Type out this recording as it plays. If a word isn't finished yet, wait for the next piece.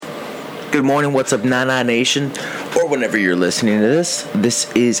Good morning, what's up, Nana Nation, or whenever you're listening to this.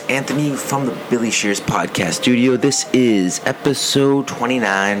 This is Anthony from the Billy Shears Podcast Studio. This is episode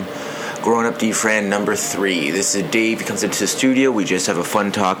 29, Growing Up D-Fran number 3. This is Dave. He comes into the studio. We just have a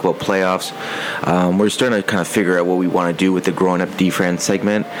fun talk about playoffs. We're starting to kind of figure out what we want to do with the Growing Up D-Fran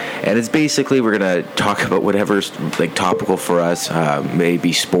segment. And it's basically we're going to talk about whatever's like topical for us,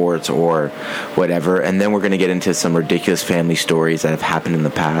 maybe sports or whatever. And then we're going to get into some ridiculous family stories that have happened in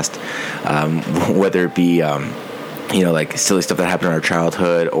the past, whether it be like silly stuff that happened in our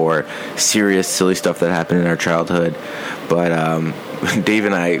childhood or serious silly stuff that happened in our childhood. But Dave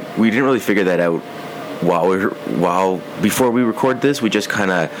and I, we didn't really figure that out before we record this. We just kind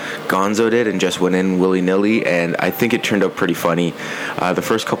of gonzoed it and just went in willy-nilly, and I think it turned out pretty funny. The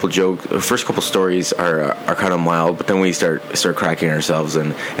first couple stories are kind of mild, but then we start cracking ourselves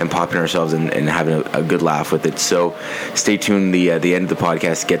and popping ourselves and having a good laugh with it. So stay tuned. The end of the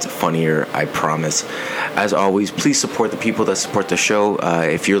podcast gets funnier, I promise. As always, please support the people that support the show.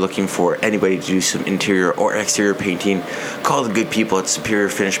 If you're looking for anybody to do some interior or exterior painting, call the good people at Superior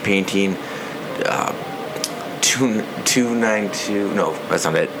Finish Painting. 292, no, that's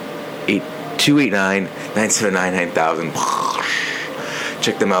not it, 289-979-9000.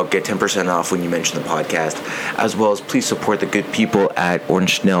 Check them out, get 10% off when you mention the podcast. As well as please support the good people at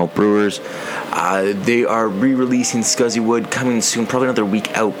Orange Snail Brewers. They are re-releasing Scuzzy Wood coming soon, probably another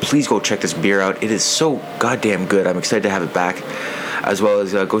week out. Please go check this beer out. It is so goddamn good. I'm excited to have it back. As well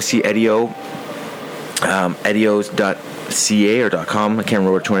as go see Edio, Edios.ca or .com, I can't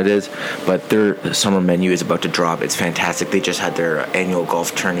remember which one it is, but their summer menu is about to drop. It's fantastic. They just had their annual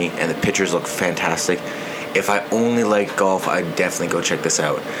golf tourney and the pictures look fantastic. If I only like golf, I'd definitely go check this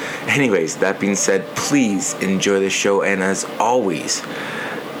out. Anyways, that being said, please enjoy the show, and as always,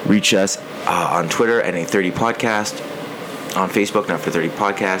 reach us on Twitter at A30 Podcast, on Facebook, Not For 30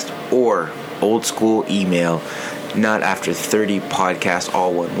 Podcast, or old school email, Not After 30 Podcast,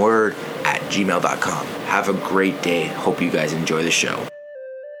 all one word, at gmail.com. Have a great day. Hope you guys enjoy the show.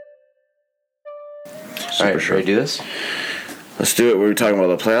 All right, should I do this? Let's do it. Were we talking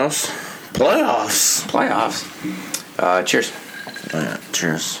about the playoffs? Playoffs. Cheers.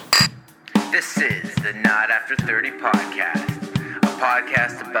 Cheers. This is the Not After 30 Podcast, a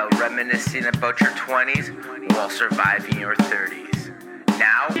podcast about reminiscing about your 20s while surviving your 30s.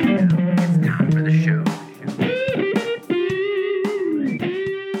 Now, it's time for the show.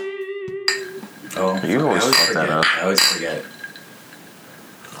 Oh, you always fuck that up. I always forget.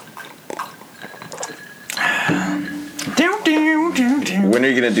 When are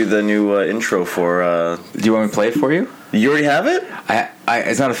you gonna do the new intro for? Do you want me to play it for you? You already have it? I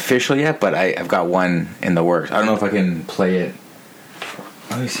it's not official yet, but I've got one in the works. I don't know if I can play it.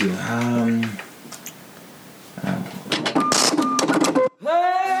 Let me see.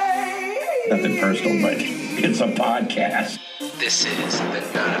 Nothing personal, but it's a podcast. This is the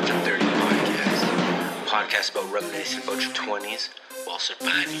Not After 30 podcast about reminiscing about your 20s while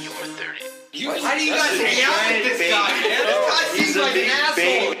surviving your 30s. Why do you guys hang out with this guy, man? This guy seems like an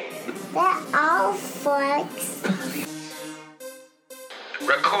asshole. They're all folks.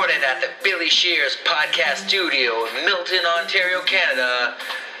 Recorded at the Billy Shears Podcast Studio in Milton, Ontario, Canada,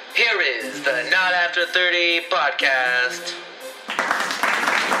 here is the Not After 30 Podcast.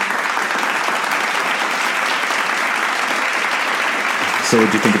 So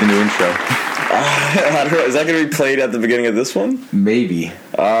what do you think of the new intro? I don't know. Is that going to be played at the beginning of this one? Maybe.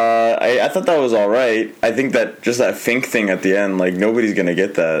 I thought that was all right. I think that just that Fink thing at the end, like, nobody's going to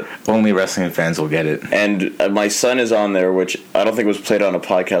get that. Only wrestling fans will get it. And my son is on there, which I don't think was played on a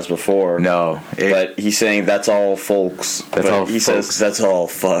podcast before. No. But he's saying, that's all folks. He says, that's all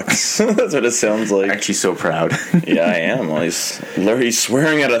fucks. That's what it sounds like. Aren't you so proud? Yeah, I am. Well, he's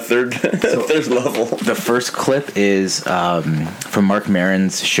swearing at a third level. The first clip is from Mark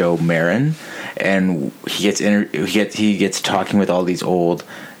Maron's show, Maron. And he gets talking with all these old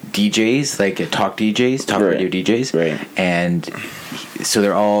DJs, like talk radio DJs, right? And so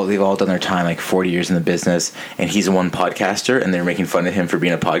they've all done their time, like 40 years in the business, and he's the one podcaster, and they're making fun of him for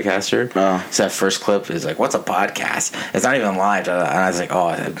being a podcaster. So that first clip is like, "What's a podcast?" It's not even live, and I was like, "Oh,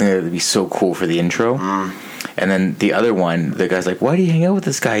 I think it'd be so cool for the intro." And then the other one, the guy's like, "Why do you hang out with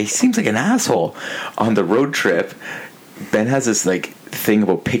this guy? He seems like an asshole." On the road trip, Ben has this like thing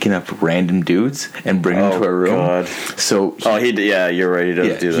about picking up random dudes and bringing them to a room. God. So you're right. He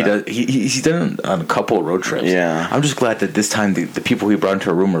does do that. He's done it on a couple of road trips. Yeah. I'm just glad that this time the people he brought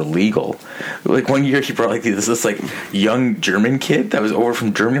into a room are legal. Like one year he brought like this like young German kid that was over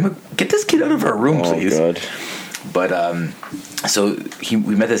from Germany. I'm like, get this kid out of our room, please. God. But so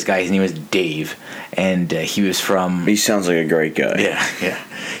we met this guy. His name was Dave, and he was from. He sounds like a great guy. Yeah.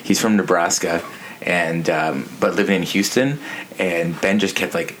 He's from Nebraska, and but living in Houston. And Ben just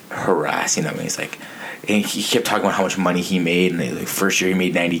kept like harassing him. And he's like, and he kept talking about how much money he made. And like, first year he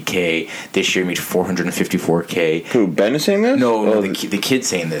made $90K. This year he made $454K. Who, Ben is saying this? No, the kid's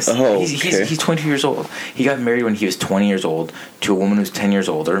saying this. Oh, he's 20 years old. He got married when he was 20 years old to a woman who's 10 years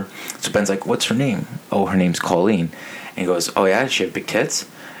older. So Ben's like, what's her name? Oh, her name's Colleen. And he goes, oh yeah, does she have big tits?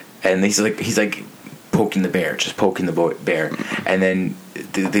 And he's like poking the bear, just poking the bear. And then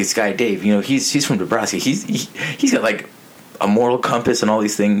this guy Dave, he's from Nebraska. He's got like a moral compass and all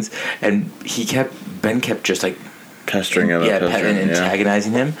these things, and Ben kept just like pestering him, and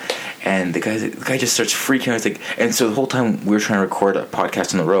antagonizing him, and the guy just starts freaking out. It's like, and so the whole time we were trying to record a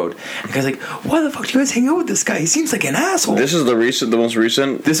podcast on the road, and the guy's like, "Why the fuck do you guys hang out with this guy? He seems like an asshole." This is the most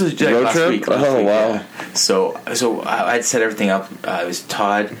recent. This was like road last trip? week. Wow! Yeah. So I'd set everything up. It was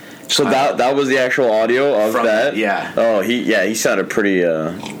Todd. So that was the actual audio of that? Yeah. Oh, he sounded pretty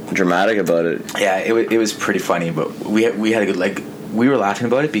dramatic about it. Yeah, it was pretty funny, but we had a good, we were laughing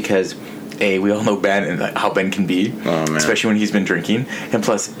about it because we all know Ben and how Ben can be, especially when he's been drinking. And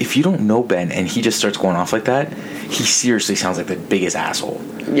plus, if you don't know Ben and he just starts going off like that, he seriously sounds like the biggest asshole.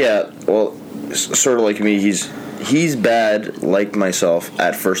 Yeah, well, sort of like me, he's bad like myself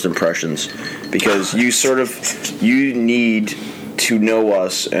at first impressions because you need to know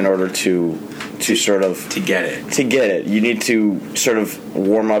us in order to sort of to get it. You need to sort of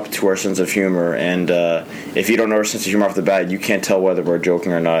warm up to our sense of humor, and if you don't know our sense of humor off the bat, you can't tell whether we're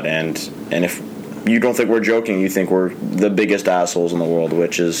joking or not. And if you don't think we're joking, you think we're the biggest assholes in the world,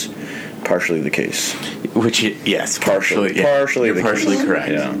 which is partially the case. Yes, partially you're partially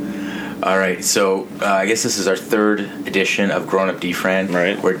correct. Yeah. All right, so I guess this is our third edition of Grown Up D-Friend,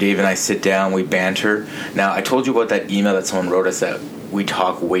 right, where Dave and I sit down, we banter. Now, I told you about that email that someone wrote us that we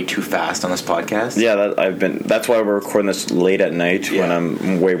talk way too fast on this podcast. Yeah, that's why we're recording this late at night when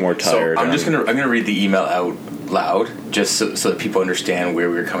I'm way more tired. So I'm gonna read the email out loud just so that people understand where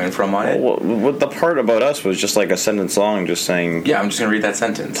we were coming from on it. Well, what the part about us was just like a sentence long, just saying. Yeah, I'm just gonna read that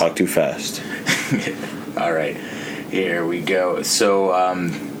sentence. Talk too fast. All right, here we go. So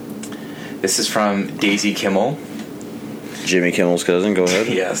this is from Daisy Kimmel. Jimmy Kimmel's cousin. Go ahead.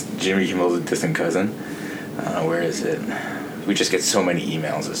 Yes, Jimmy Kimmel's a distant cousin. Where is it? We just get so many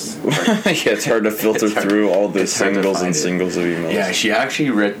emails. It's hard to filter through all the singles and singles of emails. Yeah, she actually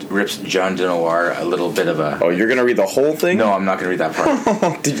rips John DeNoir a little bit of a... Oh, you're going to read the whole thing? No, I'm not going to read that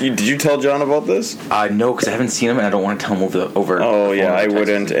part. Did you tell John about this? No, because I haven't seen him and I don't want to tell him over Oh, yeah, I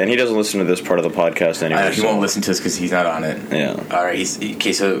wouldn't. And he doesn't listen to this part of the podcast anyway. He won't listen to this because he's not on it. Yeah. All right,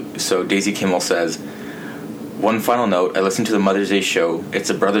 so Daisy Kimmel says... One final note, I listened to the Mother's Day show. It's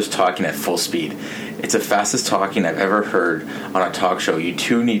the brothers talking at full speed. It's the fastest talking I've ever heard on a talk show. You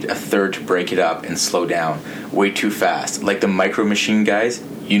two need a third to break it up and slow down. Way too fast. Like the Micro Machine guys,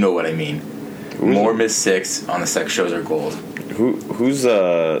 you know what I mean. More Miss Six on the sex shows are gold. Who's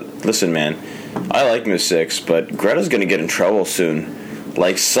listen, man, I like Miss Six, but Greta's gonna get in trouble soon.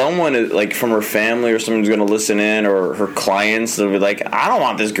 Like someone, like from her family or someone's gonna listen in, or her clients, they'll be like, I don't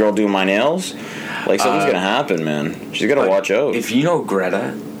want this girl doing my nails. Like something's gonna happen, man. She's gotta watch out. If you know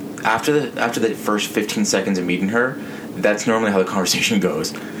Greta, after the first 15 seconds of meeting her, that's normally how the conversation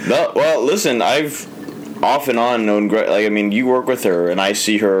goes. No, well, listen, I've off and on known Greta. Like, I mean, you work with her, and I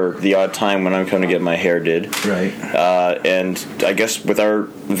see her the odd time when I'm coming to get my hair did. Right. And I guess with our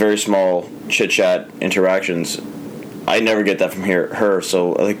very small chit chat interactions, I never get that from her.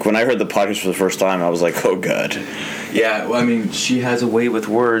 So, like, when I heard the podcast for the first time, I was like, oh god. Yeah. Well, I mean, she has a way with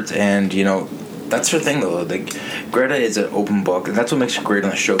words, and that's her thing, though. Like, Greta is an open book, and that's what makes her great on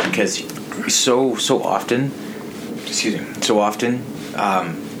the show, because so often,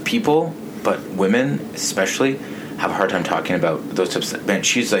 people, but women especially, have a hard time talking about those types of things.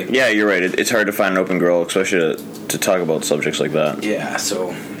 She's like... Yeah, you're right. It's hard to find an open girl, especially to talk about subjects like that. Yeah, so,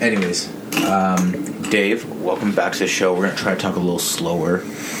 anyways, Dave, welcome back to the show. We're going to try to talk a little slower,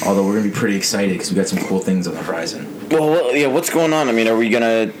 although we're going to be pretty excited because we got some cool things on the horizon. Well, yeah, what's going on? I mean, are we going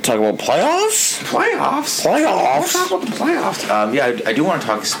to talk about playoffs? Playoffs? Playoffs? We'll talk about the playoffs. Yeah, I do want to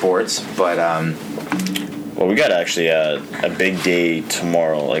talk sports, but... Well, we got actually a big day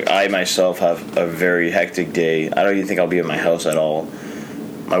tomorrow. Like, I myself have a very hectic day. I don't even think I'll be at my house at all.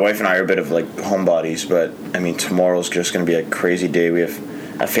 My wife and I are a bit of, like, homebodies, but, I mean, tomorrow's just going to be a crazy day. We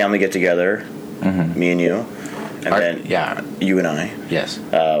have a family get-together, me and you. And then you and I. Yes.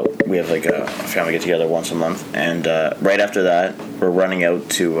 We have like a family get together once a month, and right after that, we're running out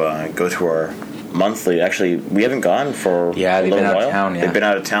to go to our monthly. Actually, we haven't gone for a little while. They've been out of town. Yeah. They've been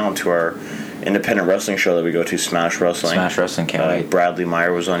out of town to our independent wrestling show that we go to, Smash Wrestling. Smash Wrestling, can't wait. Bradley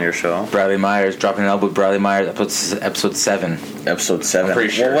Meyer was on your show. Bradley Myers, dropping an elbow with Bradley Myers, episode 7. Episode 7. I'm pretty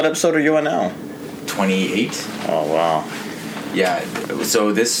sure. Well, what episode are you on now? 28. Oh, wow. Yeah,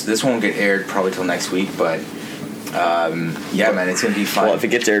 so this won't get aired probably till next week, but yeah, man, it's going to be fun. Well, if it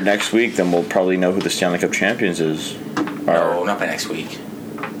gets aired next week, then we'll probably know who the Stanley Cup champions is. No, not by next week.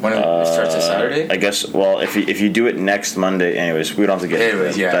 When it starts this Saturday? I guess, well, if you do it next Monday, anyways, we don't have to get Anyways,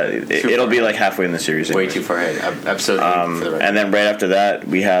 into yeah. that. It'll be like halfway in the series. Way anyways. too far ahead. Episode 8 for the record. And then right after that,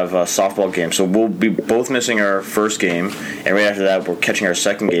 we have a softball game. So we'll be both missing our first game, and right after that, we're catching our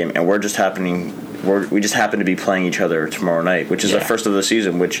second game, and we just happen to be playing each other tomorrow night, which is the first of the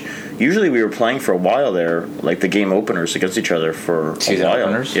season. Which usually we were playing for a while there, like the game openers against each other for season a while.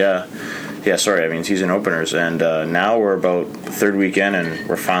 Openers? Yeah. Sorry, I mean season openers, and now we're about third weekend, and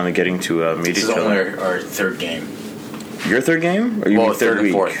we're finally getting to meet This each is only other. our third game. Your third game, or you mean third and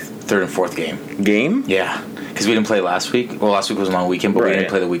week? fourth. Third and fourth game. Game? Yeah, because we didn't play last week. Well, last week was a long weekend, but we Right. didn't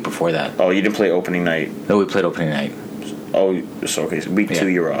play the week before that. Oh, you didn't play opening night. No, we played opening night. Oh, so okay, so week 2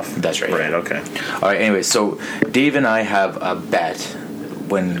 you're off. That's right. Right. Okay. All right. Anyway, so Dave and I have a bet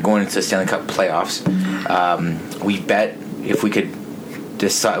when going into the Stanley Cup playoffs. We bet if we could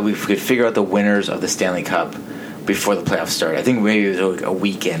decide, if we could figure out the winners of the Stanley Cup before the playoffs started. I think maybe it was like a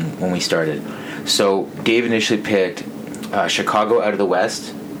weekend when we started. So Dave initially picked Chicago out of the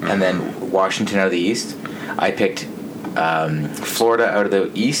West, and then Washington out of the East. I picked Florida out of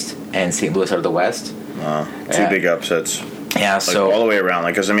the East and St. Louis out of the West. Two big upsets. Yeah. Like, So all the way around,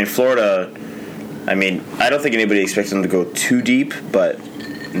 like, because I mean Florida. I mean, I don't think anybody expects them to go too deep, but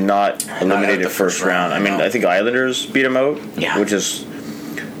not eliminated the first round. I mean, I think Islanders beat them out. Yeah. Which is,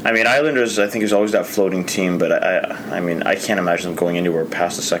 I mean, Islanders I think is always that floating team, but I mean, I can't imagine them going anywhere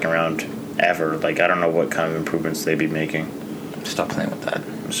past the second round ever. Like, I don't know what kind of improvements they'd be making. stop playing with that.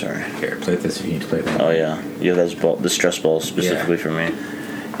 I'm sorry. Here, play with this if you need to play with that. Oh yeah, the stress ball specifically for me.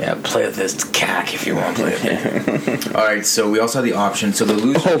 Yeah, play with this cack if you want to play with it. All right, so we also have the option. So the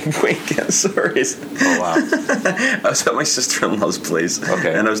loser. Oh wait, sorry. Oh wow. I was at my sister-in-law's place,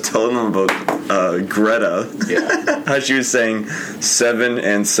 Okay. and I was telling them about Greta. Yeah. How she was saying 7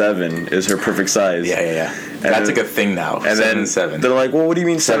 and 7 is her perfect size. Yeah. That's like a thing now. And 7 then and 7. they're like, "Well, what do you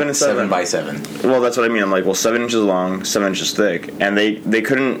mean 7 and 7?" 7 by 7. Well, that's what I mean. I'm like, "Well, 7 inches long, 7 inches thick," and they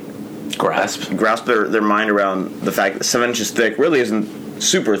couldn't Grasp. their mind around the fact that 7 inches thick really isn't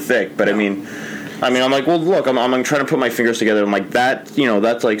super thick. But I mean, I'm like, well, look, I'm trying to put my fingers together. I'm like, that,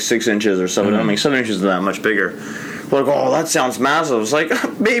 that's like 6 inches or 7. I'm like, 7 inches is that much bigger. We're like, oh, that sounds massive. It's like,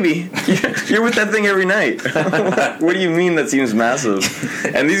 baby, you're with that thing every night. What do you mean that seems massive?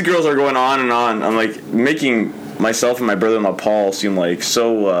 And these girls are going on and on. I'm like making myself and my brother-in-law Paul seem like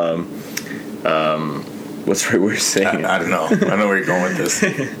so. What's the right word of saying it? I don't know. I don't know where you're going with this.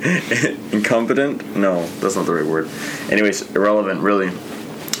 Incompetent? No, that's not the right word. Anyways, irrelevant, really.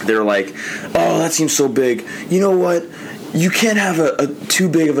 They're like, oh, that seems so big. You know what? You can't have a too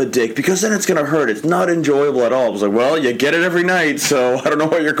big of a dick because then it's going to hurt. It's not enjoyable at all. I was like, well, you get it every night, so I don't know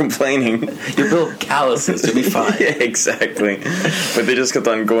why you're complaining. You're built calluses to be fine. Yeah, exactly. But they just kept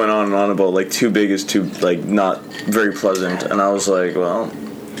on going on and on about, like, too big is too, like, not very pleasant. And I was like, well,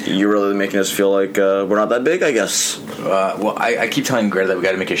 you're really making us feel like we're not that big, I guess. Well, I keep telling Greta that we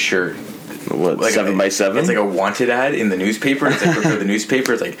got to make a shirt. What, Like 7 by 7? It's like a wanted ad in the newspaper. It's like for the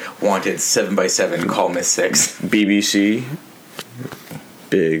newspaper. It's like wanted 7 by 7. Call Miss 6. BBC.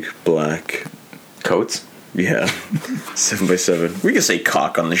 Big black Coats. Yeah. 7 by 7. We can say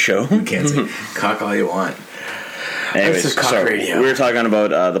cock on the show. You can't say cock all you want. Anyways, This is cock sorry, radio. we were talking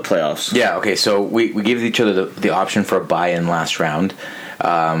about the playoffs. Yeah. Okay. So we gave each other the option for a buy-in last round.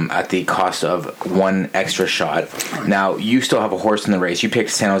 At the cost of 1 extra shot. Now you still have a horse in the race. You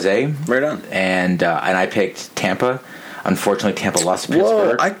picked San Jose, Right on. and I picked Tampa. Unfortunately, Tampa lost to Whoa,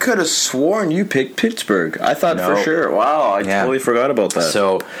 Pittsburgh. I could have sworn you picked Pittsburgh. I thought No. for sure. Wow, I Yeah. totally forgot about that.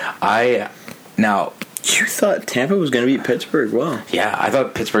 So now you thought Tampa was going to beat Pittsburgh? Wow. yeah, I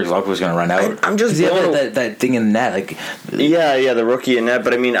thought Pittsburgh's luck was going to run out. I'm just 'Cause he had blown that thing in the net, like Yeah, the rookie in net.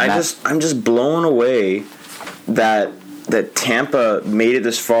 But I mean, Matt- I'm just blown away that Tampa made it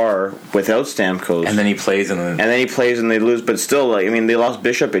this far without Stamkos. and then he plays And then he plays and they lose, but still, like, I mean, they lost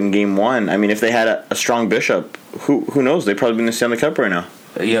Bishop in game 1. I mean, if they had a strong Bishop, who knows? They'd probably be in the Stanley Cup right now.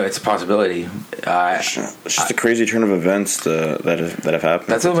 it's a possibility. It's just a crazy turn of events that have happened.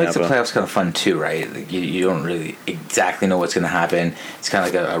 That's what makes the Tampa. playoffs kind of fun too, right? Like you don't really exactly know what's going to happen. It's kind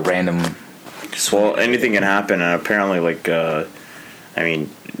of like a random. Well, anything can happen, and apparently, like, I mean,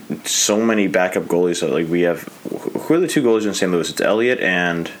 so many backup goalies. So, like, we have, who are the 2 goalies in St. Louis? It's Elliott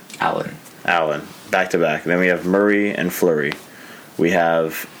and Allen. Allen, back to back. Then we have Murray and Fleury. We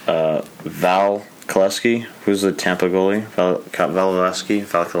have Val Koleski, who's the Tampa goalie, Val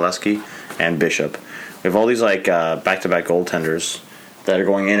Koleski, and Bishop. We have all these like back-to-back goaltenders that are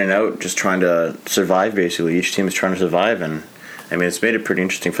going in and out, just trying to survive. Basically, each team is trying to survive, and I mean, it's made it pretty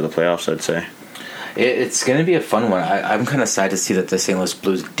interesting for the playoffs, I'd say. It's going to be a fun one. I'm kind of sad to see that the St. Louis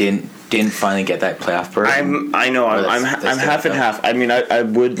Blues didn't finally get that playoff berth. I'm half and half. I mean, I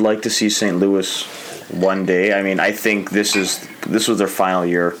would like to see St. Louis one day. I mean, I think this was their final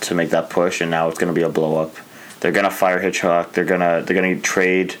year to make that push, and now it's going to be a blow up. They're going to fire Hitchcock. They're gonna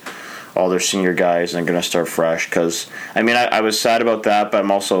trade all their senior guys and going to start fresh. Because I mean, I was sad about that, but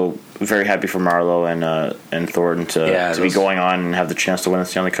I'm also very happy for Marleau and Thornton to be going on and have the chance to win the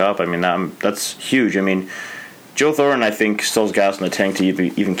Stanley Cup. I mean, that's huge. I mean, Joe Thornton, I think, still has gas in the tank to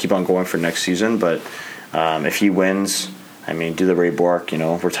even keep on going for next season. But if he wins, I mean, do the Ray Bourque,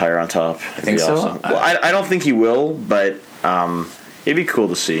 retire on top. I think so. Awesome. Well, I don't think he will, but it'd be cool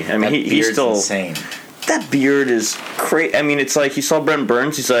to see. I mean, he's still insane. That beard is crazy. I mean, it's like he saw Brent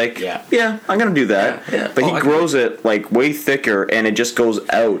Burns. He's like, yeah, I'm gonna do that. Yeah. But he grows it like way thicker, and it just goes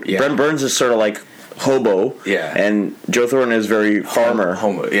out. Yeah. Brent Burns is sort of like hobo. Yeah. And Joe Thornton is very farmer.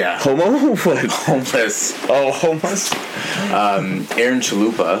 Homo. Yeah. Homo? What? Homeless. Oh, homeless. Aaron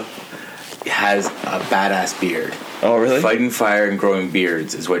Chalupa has a badass beard. Oh, really? Fighting fire and growing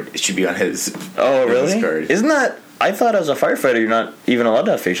beards is what should be on his. Oh, really? Card. Isn't that? I thought as a firefighter you're not even allowed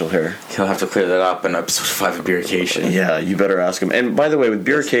to have facial hair. He'll have to clear that up in episode 5 of Beercation. Yeah, you better ask him. And by the way, with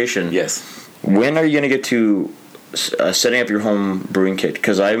Beercation, yes. When are you going to get to setting up your home brewing kit?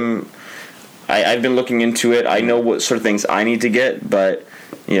 Because I've been looking into it. I know what sort of things I need to get, but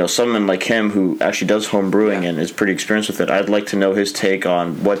someone like him who actually does home brewing and is pretty experienced with it, I'd like to know his take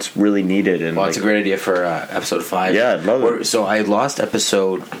on what's really needed. And it's a great idea for episode 5. Yeah, I'd love it. So I lost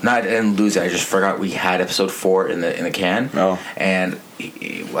episode. No, I didn't lose it. I just forgot we had episode 4 in the can. Oh, and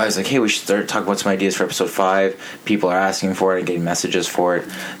I was like, hey, we should start talking about some ideas for episode 5. People are asking for it and getting messages for it.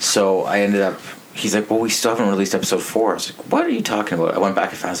 So I ended up. He's like, well, we still haven't released episode 4. I was like, what are you talking about? I went back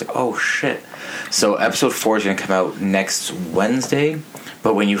and found. I was like, oh shit. So episode 4 is going to come out next Wednesday.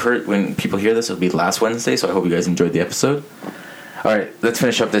 But when people hear this, it'll be last Wednesday. So I hope you guys enjoyed the episode. All right, let's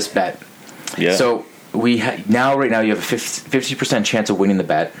finish up this bet. Yeah. So right now you have a 50% chance of winning the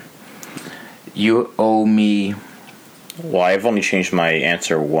bet. You owe me. Well, I've only changed my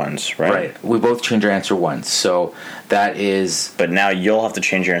answer once, right? Right. We both changed our answer once. So that is. But now you'll have to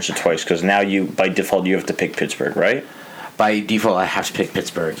change your answer twice because now by default you have to pick Pittsburgh, right? By default, I have to pick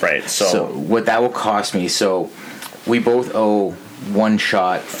Pittsburgh. Right. So what that will cost me. So we both owe one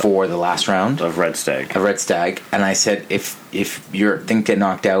shot for the last round of Red Stag. And I said if your thing get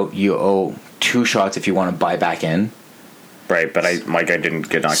knocked out, you owe 2 shots if you want to buy back in. Right, but my guy didn't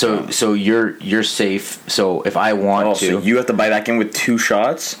get knocked out. So you're safe. So if I want to, so you have to buy back in with 2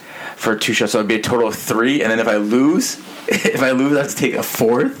 shots for 2 shots. So it'd be a total of 3, and then if I lose, I have to take a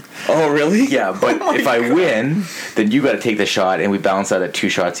 4th. Oh, really? Yeah, but if I win, then you got to take the shot, and we balance out at 2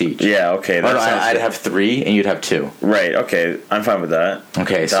 shots each. Yeah, okay. I'd have 3, and you'd have 2. Right. Okay, I'm fine with that.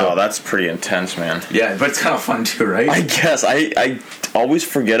 Okay, so that's pretty intense, man. Yeah, but it's kind of fun too, right? I guess I always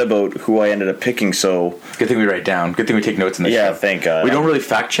forget about who I ended up picking. So good thing we write down. Good thing we take notes in the show. Yeah, thank God. We don't really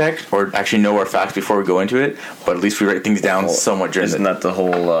fact check or actually know our facts before we go into it, but at least we write things down somewhat during. Isn't that the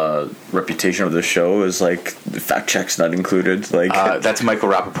whole reputation of the show? Is like fact checks not included? Like that's Michael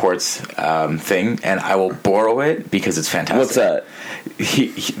Rappaport's thing, and I will borrow it because it's fantastic. What's that?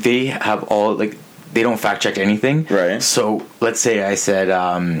 They have all they don't fact check anything, right? So let's say I said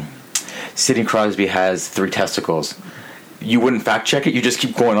Sidney Crosby has 3 testicles. You wouldn't fact check it. You just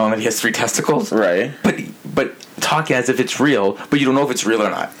keep going on that he has 3 testicles, right? But talk as if it's real, but you don't know if it's real or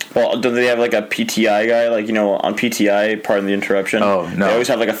not. Well, don't they have like a PTI guy, on PTI? Pardon the interruption. Oh no, they always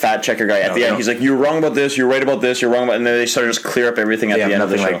have like a fact checker guy at the end. He's like, "You're wrong about this. You're right about this. You're wrong about," and then they sort of just clear up everything at the end of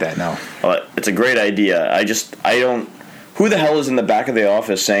the show. Nothing like that. No. Well, it's a great idea. I don't. Who the hell is in the back of the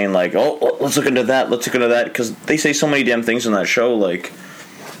office saying like, "Oh, let's look into that. Let's look into that," because they say so many damn things in that show. Like,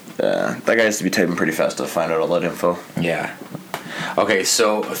 that guy has to be typing pretty fast to find out all that info. Yeah. Okay,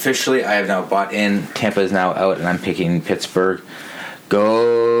 so officially I have now bought in. Tampa is now out, and I'm picking Pittsburgh.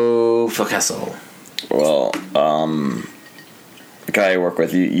 Go Phil Kessel. Well, the guy I work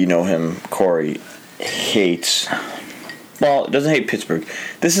with, you know him, Corey, hates... Well, doesn't hate Pittsburgh.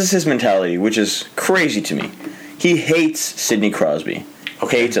 This is his mentality, which is crazy to me. He hates Sidney Crosby.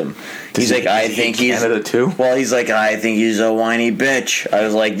 Okay. Hates him. He's like, I think he's... Canada too? Well, he's like, I think he's a whiny bitch. I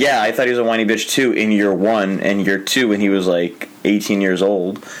was like, yeah, I thought he was a whiny bitch too in year 1 and year 2 when he was like 18 years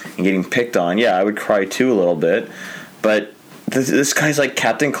old and getting picked on. Yeah, I would cry too a little bit. But this guy's like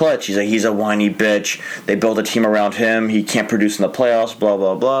Captain Clutch. He's a whiny bitch. They build a team around him. He can't produce in the playoffs, blah,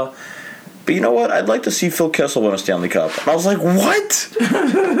 blah, blah. But you know what? I'd like to see Phil Kessel win a Stanley Cup. And I was like, what?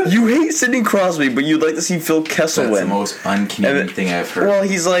 You hate Sidney Crosby, but you'd like to see Phil Kessel win. That's the most un-Canadian thing I've heard. Well,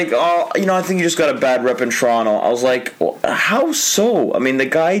 he's like, oh, I think he just got a bad rep in Toronto. I was like, well, how so? I mean, the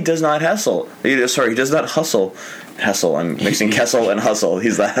guy does not hustle. He does not hustle. Hessel. I'm mixing Kessel and hustle.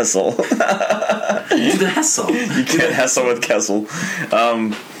 He's the Hessel. He's the Hessel. You can't hustle with Kessel.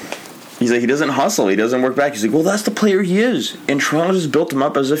 He's like, he doesn't hustle. He doesn't work back. He's like, well, that's the player he is. And Toronto just built him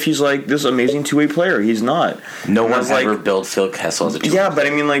up as if he's like this amazing two-way player. He's not. No one's ever built Phil Kessel as a two-way. Yeah, but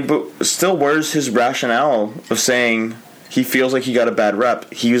I mean, like, but still, where's his rationale of saying he feels like he got a bad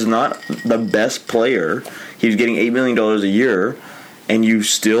rep? He was not the best player. He was getting $8 million a year. And you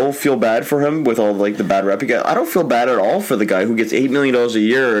still feel bad for him with all like the bad rep he got. I don't feel bad at all for the guy who gets $8 million a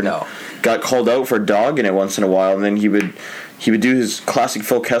year and got called out for dogging it once in a while, and then he would do his classic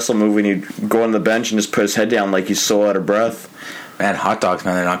Phil Kessel move when he'd go on the bench and just put his head down like he's so out of breath. Man, hot dogs,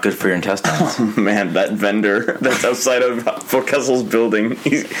 man, they're not good for your intestines. Oh, man, that vendor that's outside of Phil Kessel's building,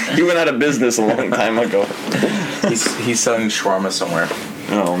 he went out of business a long time ago. he's selling shawarma somewhere.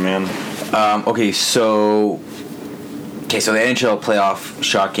 Oh, man. Okay, so the NHL playoff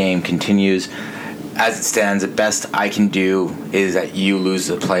shot game continues. As it stands, the best I can do is that you lose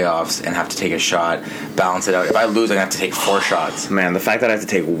the playoffs and have to take a shot, balance it out. If I lose, I'm going to have to take 4 shots. Man, the fact that I have to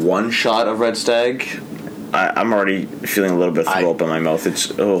take 1 shot of Red Stag, I'm already feeling a little bit throw up in my mouth.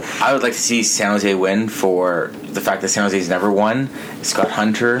 I would like to see San Jose win for the fact that San Jose's never won. Scott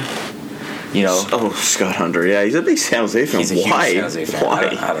Hunter, Scott Hunter. Yeah, he's a big San Jose fan. He's a huge San Jose fan. Why?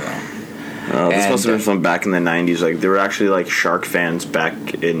 I don't know. This must have been from back in the 90s. Like, there were actually, like, Shark fans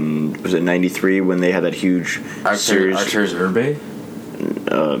back in, was it 93 when they had that huge series? Arturs Urbe?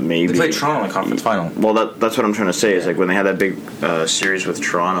 Maybe. They played Toronto in the conference final. Well, that's what I'm trying to say. Is like when they had that big series with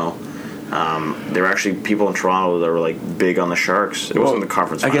Toronto, there were actually people in Toronto that were, like, big on the Sharks. It wasn't the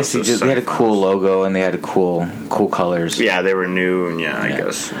conference final. I guess they had a cool logo and they had cool colors. Yeah, they were new, and I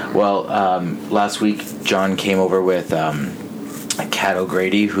guess. Well, last week, John came over with Kat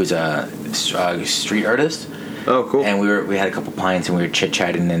O'Grady, who's a street artist. Oh, cool. And we had a couple pints and we were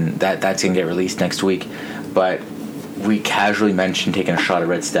chit-chatting, and that's going to get released next week. But we casually mentioned taking a shot of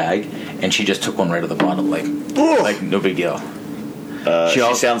Red Stag, and she just took one right out of the bottle, like no big deal. She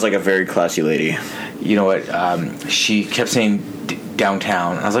sounds like a very classy lady. You know what? She kept saying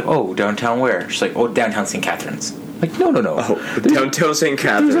downtown. I was like, oh, downtown where? She's like, oh, downtown St. Catharines. Like, no. Oh, downtown St.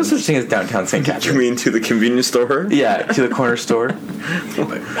 Catharines. There's no such thing as downtown St. Catharines. You mean to the convenience store? Yeah, to the corner store.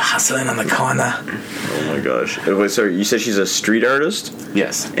 Hustling on the corner. Oh my gosh. Wait, sorry, you said she's a street artist?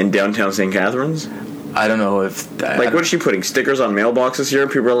 Yes. In downtown St. Catharines? I don't know if... what is she putting? Stickers on mailboxes here?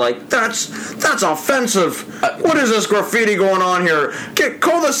 People are like, that's offensive. What is this graffiti going on here?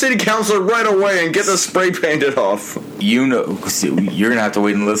 Call the city council right away and get the spray painted off. You're going to have to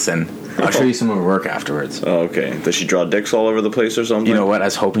wait and listen. I'll show you some of her work afterwards. Oh, okay. Does she draw dicks all over the place or something? You know what? I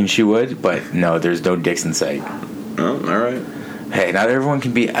was hoping she would, but no, there's no dicks in sight. Oh, all right. Hey, not everyone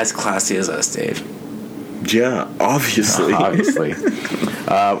can be as classy as us, Dave. Yeah, obviously.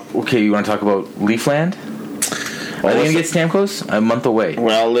 Okay, you want to talk about Leafland? Are they going to get Stamkos? A month away.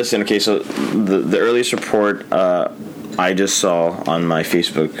 Well, listen, okay, so the earliest report I just saw on my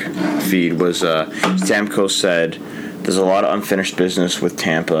Facebook feed was Stamkos said there's a lot of unfinished business with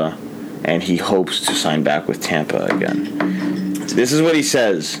Tampa, and he hopes to sign back with Tampa again. This is what he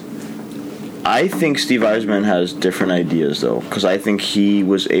says. I think Steve Yzerman has different ideas, though, because I think he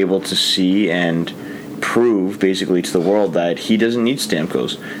was able to see and prove, basically, to the world that he doesn't need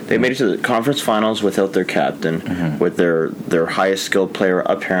Stamkos. They made it to the conference finals without their captain, with their highest skilled player,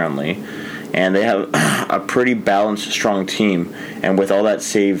 apparently, and they have a pretty balanced, strong team, and with all that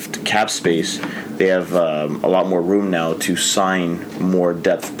saved cap space, they have a lot more room now to sign more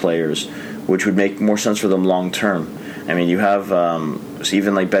depth players, which would make more sense for them long term. I mean, you have so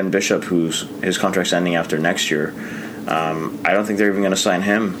even like Ben Bishop, his contract's ending after next year. I don't think they're even going to sign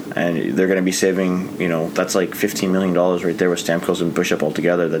him, and they're going to be saving, that's like $15 million right there with Stamkos and Bishop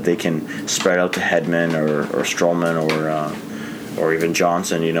altogether that they can spread out to Hedman or Stroman or even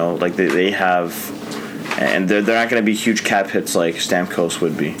Johnson. Like they have, and they're not going to be huge cap hits like Stamkos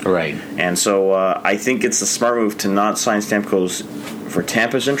would be. Right. And so I think it's a smart move to not sign Stamkos for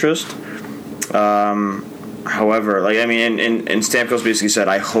Tampa's interest. However, and Stamkos basically said,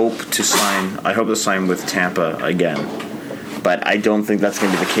 I hope to sign with Tampa again, but I don't think that's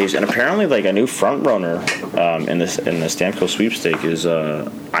going to be the case. And apparently, like, a new front runner in the Stamkos sweepstake is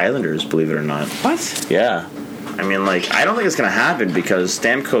Islanders, believe it or not. What? Yeah, I mean, like, I don't think it's going to happen because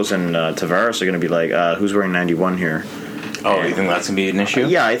Stamkos and Tavares are going to be like, who's wearing 91 here? Oh, you think that's gonna be an issue?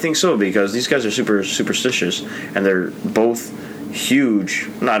 Yeah, I think so, because these guys are super superstitious, and they're both huge.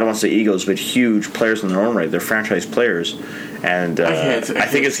 No, I don't want to say egos, but huge players in their own right. They're franchise players, and I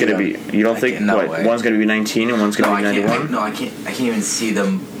think it's going to be. You don't think one's going to be 19 and one's going to be 91? I can't even see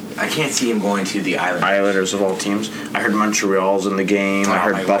them. I can't see him going to the Islanders of all teams. I heard Montreal's in the game. I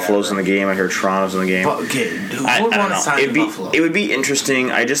heard Buffalo's in the game. I heard Toronto's in the game. Okay, who would want to sign Buffalo? It would be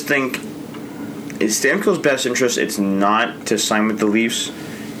interesting. I just think it's Stamkos' best interest. It's not to sign with the Leafs,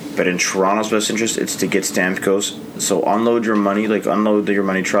 but in Toronto's best interest, it's to get Stamkos. So unload your money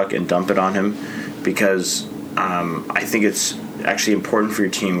truck and dump it on him, because I think it's actually important for your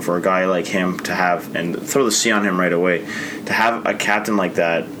team, for a guy like him to have, and throw the C on him right away, to have a captain like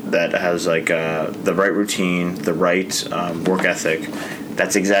that has like the right routine, the right work ethic.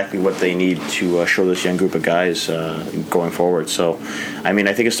 That's exactly what they need to show this young group of guys going forward. So, I mean,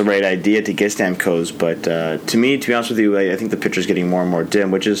 I think it's the right idea to get Stamkos, but to be honest with you, I think the picture's getting more and more dim,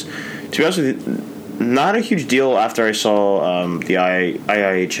 which is, to be honest with you, not a huge deal after I saw the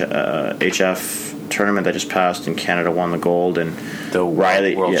IIHF tournament that just passed, and Canada won the gold, and the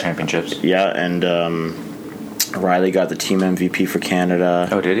World Championships. Yeah, and Riley got the team MVP for Canada.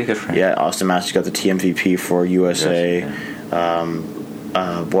 Oh, did he? Good for him. Yeah, Austin Matthews got the team MVP for USA. Yes,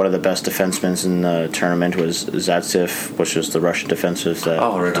 One of the best defensemen in the tournament was Zaitsev, which was the Russian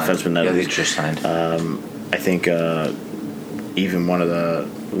defenseman that they just signed. I think even one of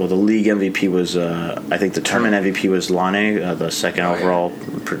the league MVP was, I think the tournament MVP was Lane, the second overall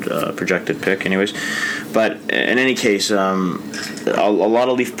projected pick anyways. But in any case, a lot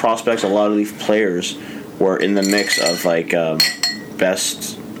of Leaf prospects, a lot of Leaf players were in the mix of like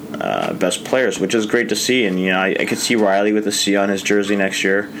best players, which is great to see. And I could see Riley with a C on his jersey next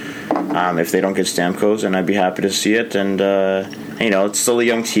year if they don't get Stamkos, and I'd be happy to see it. And it's still a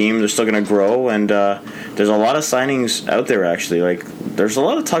young team; they're still going to grow, and there's a lot of signings out there actually. Like there's a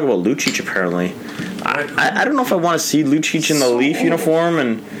lot of talk about Lucic apparently. I don't know if I want to see Lucic in the Leaf uniform,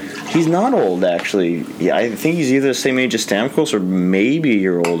 and he's not old actually. Yeah, I think he's either the same age as Stamkos or maybe a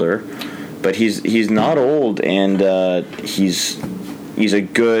year older, but he's not old, and he's a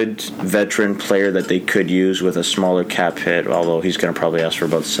good veteran player that they could use with a smaller cap hit, although he's going to probably ask for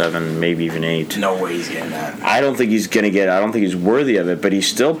about 7, maybe even 8. No way he's getting that. I don't think he's going to get it. I don't think he's worthy of it, but he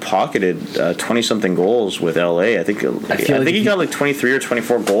still pocketed 20-something goals with LA. I think he got like 23 or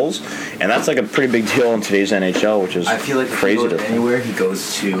 24 goals, and that's like a pretty big deal in today's NHL, which is crazy. I feel like if he goes anywhere, he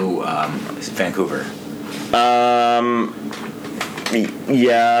goes to Vancouver.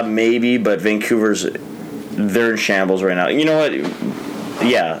 Yeah, maybe, but they're in shambles right now. You know what?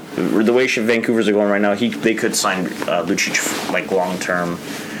 Yeah, the way Vancouver's are going right now, they could sign Lucic like long-term,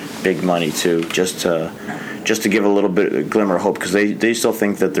 big money too, just to give a little bit of glimmer of hope, because they still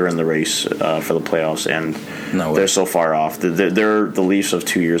think that they're in the race for the playoffs, and they're so far off. They're the Leafs of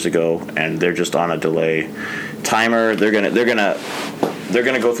 2 years ago, and they're just on a delay timer. They're gonna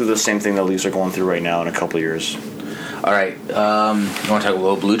go through the same thing the Leafs are going through right now in a couple of years. All right, you want to talk a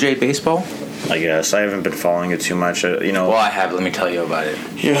little Blue Jay baseball? I guess I haven't been following it too much. Well, I have. Let me tell you about it.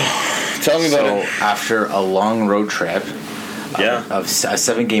 Yeah, tell me about it. So after a long road trip, a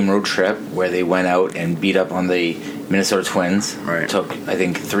 7-game road trip where they went out and beat up on the Minnesota Twins. Right. Took I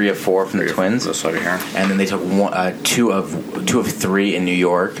think 3 of 4 from the Twins. That's what I hear. And then they took 2 of 3 in New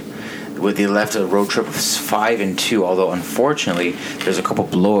York. They left a road trip of 5-2. Although unfortunately, there's a couple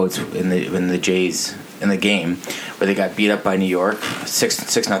blowouts in the Jays in the game where they got beat up by New York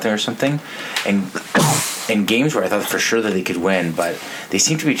 6-0 or something, and in games where I thought for sure that they could win, but they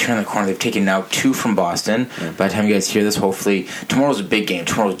seem to be turning the corner. They've taken now 2 from Boston. By the time you guys hear this, hopefully tomorrow's a big game.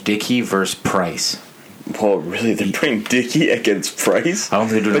 Tomorrow's Dickey versus Price. Oh, really? They're putting Dickey against Price? I don't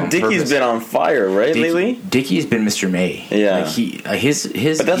think they're doing it on Dickey's purpose. Been on fire, right, lately? Dickey's been Mr. May. Yeah. Like his.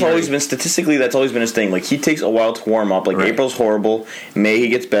 But that's always been, statistically, that's always been his thing. Like, he takes a while to warm up. Like, right. April's horrible. May, he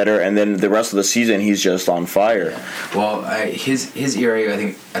gets better. And then the rest of the season, he's just on fire. Well, his ERA, I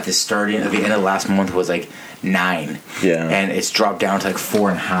think, at the end of last month was like 9. Yeah. And it's dropped down to like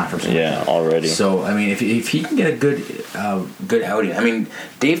 4.5 or something. Yeah, already. So, I mean, if he can get a good outing. I mean,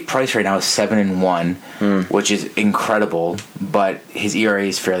 Dave Price right now is 7-1, which is incredible, but his ERA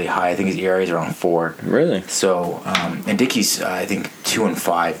is fairly high. I think his ERA is around 4. Really? So, and Dickey's, I think,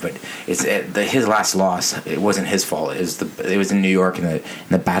 2-5, but it's his last loss. It wasn't his fault. It was in New York, and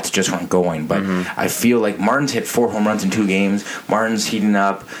the bats just weren't going. But I feel like Martin's hit 4 home runs in 2 games. Martin's heating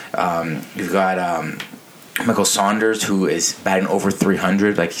up. You've got Michael Saunders, who is batting over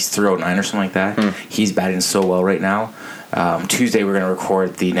 300, like he's 309 or something like that. He's batting so well right now. Tuesday we're going to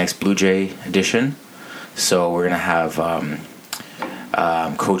record the next Blue Jay edition, so we're going to have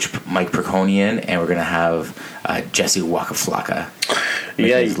Coach Mike Perconian, and we're going to have Jesse Waka Flocka.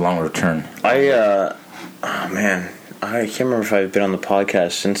 His long return. I can't remember if I've been on the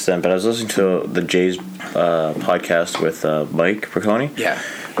podcast since then, but I was listening to the Jays podcast with Mike Perconi. Yeah.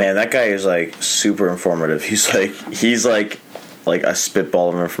 Man, that guy is like super informative. He's like a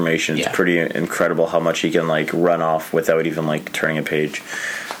spitball of information. It's pretty incredible how much he can like run off without even like turning a page.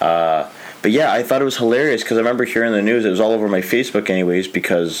 But yeah, I thought it was hilarious because I remember hearing the news. It was all over my Facebook anyways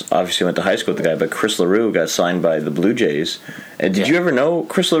because obviously I went to high school with the guy. But Chris LaRue got signed by the Blue Jays. And did you ever know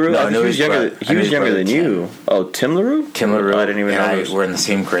Chris LaRue? No, he was younger than you. Oh, Tim LaRue? Tim LaRue. I didn't even know this. We're in the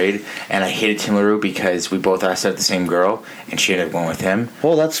same grade, and I hated Tim LaRue because we both asked out the same girl, and she ended up going with him.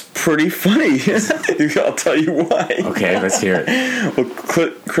 Well, that's pretty funny. I'll tell you why. Okay, let's hear it. Well,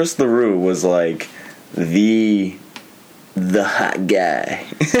 Chris LaRue was like the hot guy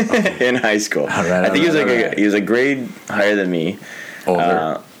in high school. I think he was a grade higher than me.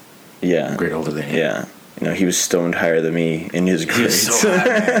 Older? Yeah. Grade older than you. Yeah. You know, he was stoned higher than me in his grades. He was so high,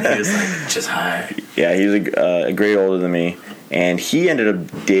 man. He was like just high. Yeah, he was a grade older than me. And he ended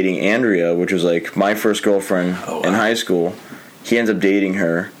up dating Andrea, which was like my first girlfriend in high school. He ends up dating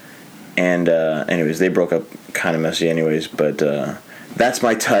her. And anyways, they broke up kind of messy anyways, but that's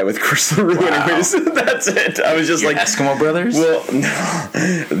my tie with Chris LaRue. Wow. Anyways, that's it. I was just Eskimo Brothers? Well,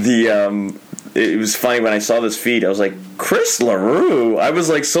 no. It was funny when I saw this feed. I was like, Chris LaRue? I was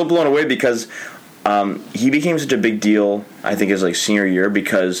like so blown away because he became such a big deal, I think, his like senior year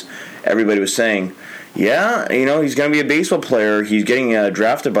because everybody was saying, yeah, you know, he's going to be a baseball player. He's getting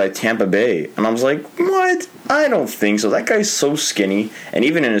drafted by Tampa Bay. And I was like, what? I don't think so. That guy's so skinny. And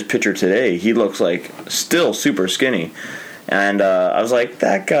even in his picture today, he looks like still super skinny. And I was like,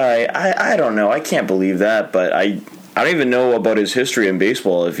 that guy, I don't know. I can't believe that. But I don't even know about his history in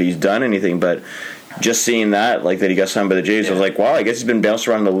baseball, if he's done anything. But just seeing that, like that he got signed by the Jays, I was like, wow, I guess he's been bounced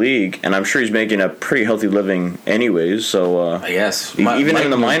around the league. And I'm sure he's making a pretty healthy living anyways. So I guess. Even in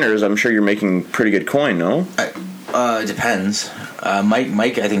the minors, I'm sure you're making pretty good coin, no? It depends.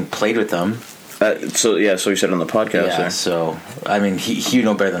 Mike, I think, played with them. So you said on the podcast. Yeah, so, I mean, he would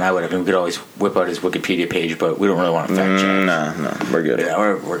know better than I would. I mean, we could always whip out his Wikipedia page, but we don't really want to fact check. No, we're good. Yeah,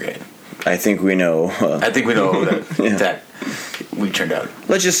 we're good. I think we know. That we turned out.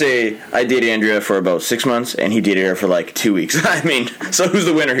 Let's just say I dated Andrea for about 6 months, and he dated her for like 2 weeks. I mean, so who's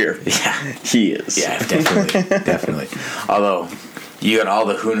the winner here? Yeah. He is. Yeah, definitely. Although, you got all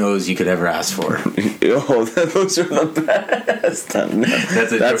the who knows you could ever ask for. Oh, those are the best.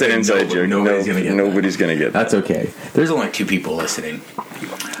 That's an inside joke. Nobody's going to get that. That's okay. There's only 2 people listening.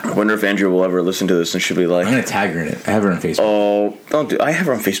 I wonder if Andrea will ever listen to this and she'll be like... I'm going to tag her in it. I have her on Facebook. Oh, don't do... I have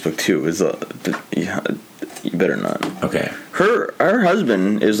her on Facebook too. You better not. Okay. Her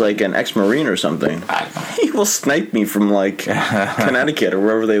husband is like an ex-Marine or something. He will snipe me from like Connecticut or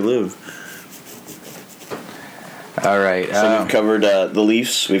wherever they live. All right. So we've covered the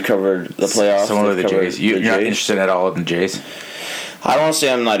Leafs. We've covered the playoffs. Some of the Jays. You're not interested at all in the Jays? I don't want to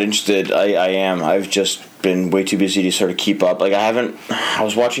say I'm not interested. I am. I've just been way too busy to sort of keep up. Like I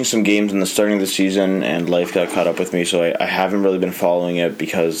was watching some games in the starting of the season, and life got caught up with me, so I haven't really been following it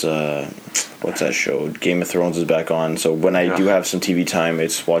because what's that show? Game of Thrones is back on. So when I do have some TV time,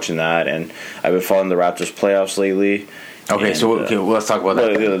 it's watching that, and I've been following the Raptors playoffs lately. Okay, so let's talk about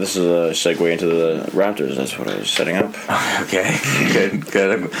that. This is a segue into the Raptors. That's what I was setting up. Okay, good.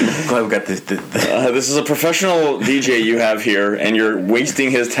 I'm glad we got this. This is a professional DJ you have here, and you're wasting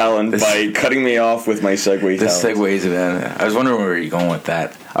his talent by cutting me off with my segue talent. This segues, man. I was wondering where you're going with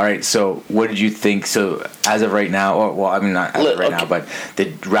that. All right, so what did you think? So as of right now, not as of right now, but the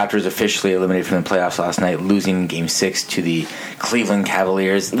Raptors officially eliminated from the playoffs last night, losing Game 6 to the Cleveland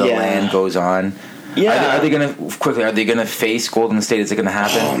Cavaliers. The land goes on. Yeah. Are they gonna face Golden State? Is it gonna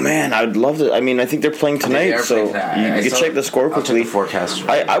happen? Oh man, I would love to. I mean, I think they're playing tonight, so you can check the score quickly. The forecast.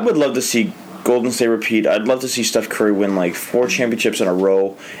 I would love to see Golden State repeat. I'd love to see Steph Curry win like 4 championships in a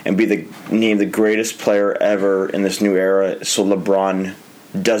row and be named the greatest player ever in this new era. So LeBron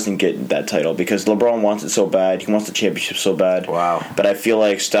doesn't get that title because LeBron wants it so bad. He wants the championship so bad. Wow. But I feel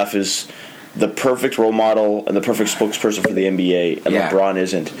like Steph is the perfect role model and the perfect spokesperson for the NBA, and LeBron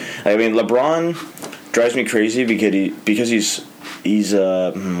isn't. I mean, LeBron drives me crazy because he's what's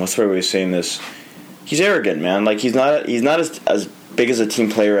the right way of saying this? He's arrogant, man. Like he's not as big as a team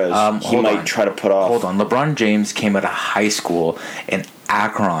player as he might try to put off. Hold on, LeBron James came out of high school in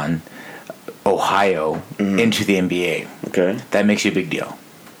Akron, Ohio, into the NBA. Okay, that makes you a big deal.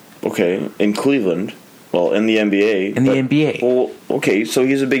 Okay, in Cleveland. Well, in the NBA. The NBA. Well, okay, so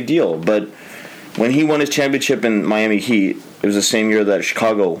he's a big deal. But when he won his championship in Miami Heat, it was the same year that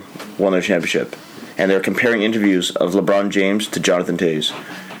Chicago won their championship. and they're comparing interviews of LeBron James to Jonathan Toews.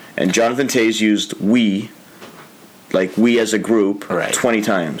 And Jonathan Toews used we as a group, Right. 20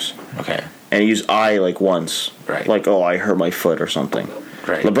 times. Okay. And he used I like once. Right. Like, oh, I hurt my foot or something.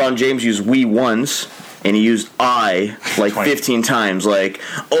 Right. LeBron James used we once, and he used I like 20. 15 times. Like,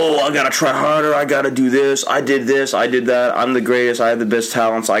 oh, I gotta try harder. I gotta do this. I did that. I'm the greatest. I have the best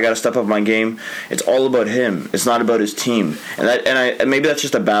talents. I gotta step up my game. It's all about him. It's not about his team. And maybe that's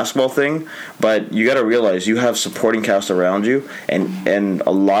just a basketball thing, but you gotta realize you have supporting cast around you, and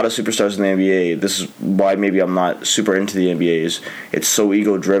a lot of superstars in the NBA. This is why maybe I'm not super into the NBA. Is it's so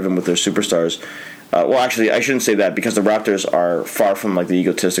ego driven with their superstars. Well, actually, I shouldn't say that because the Raptors are far from like the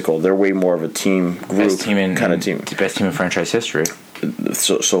egotistical. They're way more of a team group Best team in kind of team. Best team in franchise history.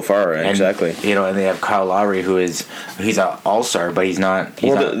 So far, And, exactly. And they have Kyle Lowry, he's an all-star, but he's not.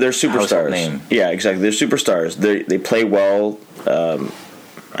 He's Well, not they're a household superstars. name. Yeah, exactly. They're superstars. They play well.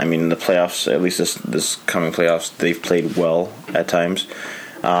 I mean, in the playoffs, at least this coming playoffs, they've played well at times.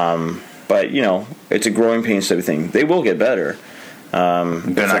 But it's a growing pains type of thing. They will get better. They're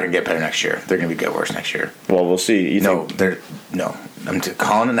not going to get better next year. They're going to get worse next year. Well, we'll see. No. I'm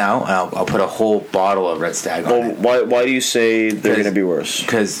calling it now. I'll put a whole bottle of Red Stag on it. Why do you say they're going to be worse?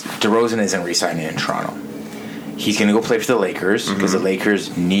 Because DeRozan isn't re-signing in Toronto. He's going to go play for the Lakers because the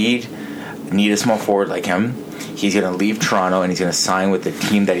Lakers need a small forward like him. He's going to leave Toronto and he's going to sign with the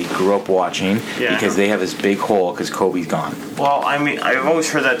team that he grew up watching because they have this big hole because Kobe's gone. Well, I mean, I've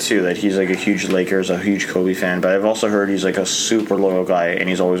always heard that too, that he's like a huge Lakers, a huge Kobe fan, but I've also heard he's like a super loyal guy and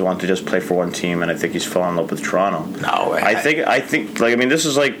he's always wanted to just play for one team, and I think he's fallen in love with Toronto. No, I think like, I mean, this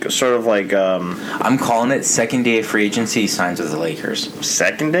is like sort of like I'm calling it second day of free agency, he signs with the Lakers.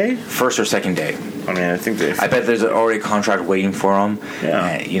 second day? First or second day. I mean, I think I bet there's already a contract waiting for him.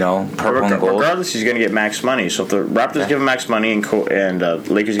 Yeah. Purple and gold. Regardless, he's going to get max money. So if the Raptors give him max money and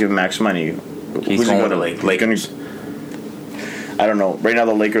Lakers give him max money, He's going to Lakers. I don't know. Right now,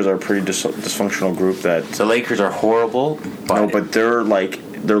 the Lakers are a pretty dysfunctional group. The Lakers are horrible. But they're like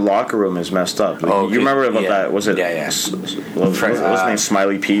their locker room is messed up. Like, you remember about that? Was it? Yeah. What's his name?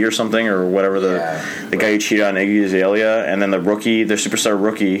 Smiley P or something or whatever. The guy who cheated on Iggy Azalea, and then their superstar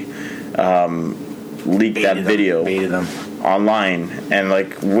rookie, leaked that video. Baited them. Online, and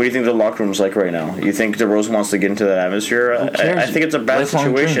like, what do you think the locker room's like right now? You think DeRozan wants to get into that atmosphere? I think it's a bad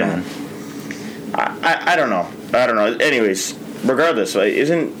situation. I don't know. Anyways, regardless,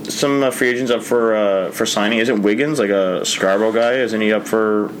 isn't some free agents up for signing? Isn't Wiggins like a Scarborough guy? Isn't he up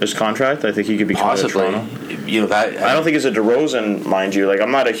for his contract? I think he could be possibly. I don't think it's a DeRozan, mind you. Like, I'm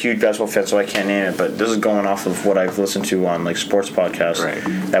not a huge basketball fan, so I can't name it. But this is going off of what I've listened to on like sports podcasts. Right.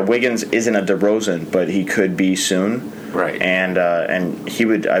 That Wiggins isn't a DeRozan, but he could be soon. Right. And he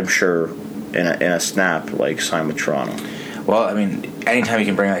would, I'm sure, in a snap, like sign with Toronto. Well, I mean, anytime you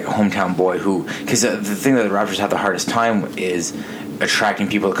can bring like a hometown boy because the thing that the Raptors have the hardest time is attracting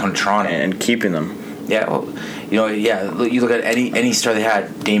people to come to Toronto and keeping them. Yeah, well, you look at any star they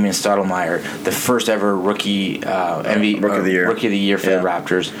had, Damian Stoudemire, the first ever rookie Rookie of the Year for the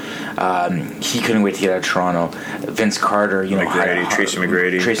Raptors. He couldn't wait to get out of Toronto. Vince Carter, Tracy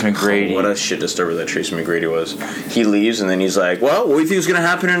McGrady. What a shit disturber that Tracy McGrady was. He leaves and then he's like, "Well, what do you think is going to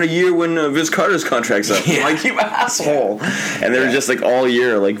happen in a year when Vince Carter's contract's up?" Yeah. Like, you asshole. And they're just like all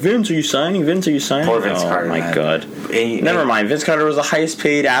year, like, "Vince, are you signing? Vince, are you signing?" Poor Vince Carter. Oh my god. Never mind. Vince Carter was the highest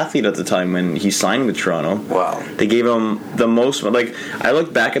paid athlete at the time when he signed with Toronto. Wow. They gave him the most. Like, I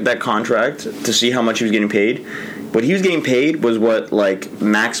looked back at that contract to see how much he was getting paid. What he was getting paid was what like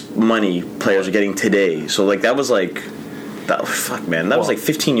max money players are getting today. So like that was like, fuck man, that was like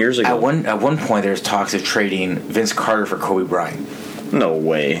 15 years ago. At one point, there's talks of trading Vince Carter for Kobe Bryant. No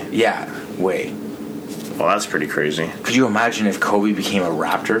way. Yeah, way. Well, that's pretty crazy. Could you imagine if Kobe became a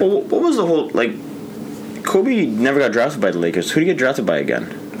Raptor? Well, what was the whole like? Kobe never got drafted by the Lakers. Who did he get drafted by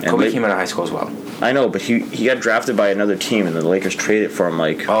again? And Kobe came out of high school as well. I know, but he got drafted by another team, and the Lakers traded for him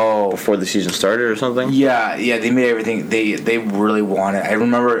before the season started or something. Yeah, they made everything. They really wanted. I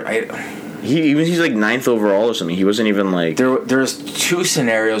remember. He's like 9th overall or something. He wasn't even like There's two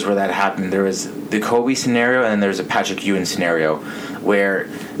scenarios where that happened. There was the Kobe scenario, and then there's a Patrick Ewing scenario, where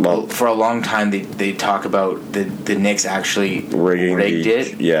for a long time they talk about the Knicks actually rigged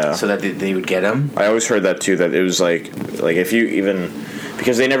it, so that they would get him. I always heard that too. That it was like if you even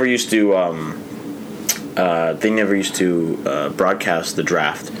because they never used to. They never used to broadcast the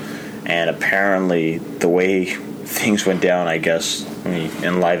draft, and apparently the way things went down, I guess,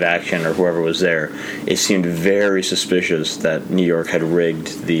 in live action or whoever was there, it seemed very suspicious that New York had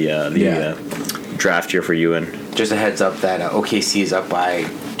rigged the draft here for Ewan. Just a heads up that OKC is up by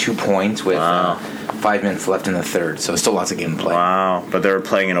 2 points with 5 minutes left in the third, so still lots of game to play. Wow. But they're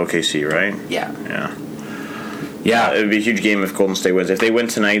playing in OKC, right? Yeah. Yeah. It would be a huge game if Golden State wins. If they win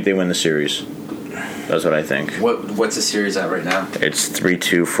tonight, they win the series. That's what I think. What's the series at right now? It's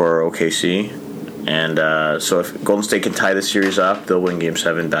 3-2 for OKC. And so if Golden State can tie the series up, they'll win Game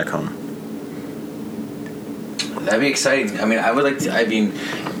 7 back home. That'd be exciting. I mean, I would like to. I mean,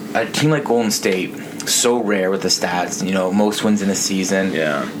 a team like Golden State, so rare with the stats. Most wins in a season.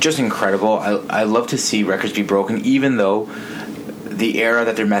 Yeah. Just incredible. I love to see records be broken, even though the era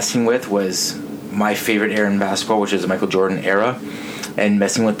that they're messing with was my favorite era in basketball, which is the Michael Jordan era, and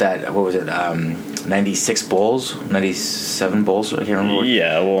messing with that. What was it? 96 Bulls, 97 Bulls. I can't remember.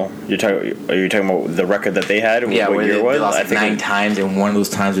 Yeah, well, are you talking about the record that they had? Yeah, what where year they was? lost 9 times, and one of those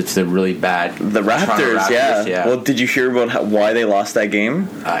times it's the really bad. The Raptors, yeah. Well, did you hear about why they lost that game?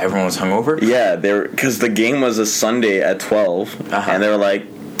 Everyone was hungover. Yeah, because the game was a Sunday at 12, and they were like,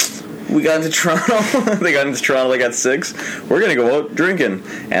 we got into Toronto. They got into Toronto like at 6. We're gonna go out drinking,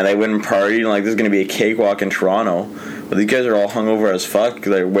 and they went and partied, and like there's gonna be a cakewalk in Toronto. But these guys are all hungover as fuck.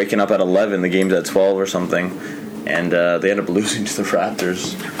 They're waking up at 11. The game's at 12 or something, and they end up losing to the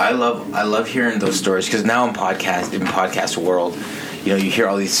Raptors. I love hearing those stories because now in podcast world, you hear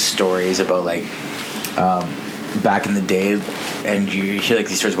all these stories about like back in the day, and you hear like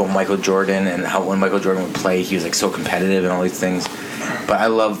these stories about Michael Jordan and how when Michael Jordan would play, he was like so competitive and all these things. But I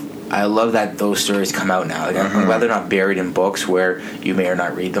love that those stories come out now. Like, I'm glad they're not buried in books where you may or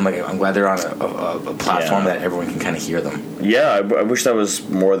not read them. Like, I'm glad they're on a platform that everyone can kind of hear them. Yeah, I wish that was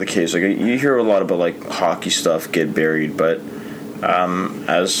more the case. Like, you hear a lot about like hockey stuff get buried, but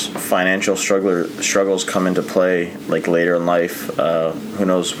as financial struggles come into play, like later in life, who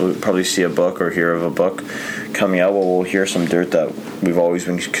knows? We'll probably see a book or hear of a book coming out. Well, we'll hear some dirt that we've always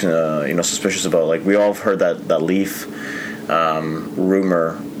been, suspicious about. Like we all have heard that Leaf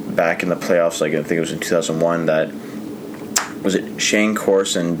rumor back in the playoffs, like I think it was in 2001, that was it Shane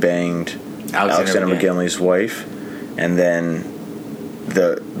Corson banged Alexander McGinley's wife, and then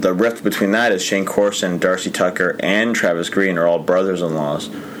the rift between that is Shane Corson, Darcy Tucker, and Travis Green are all brothers-in-laws.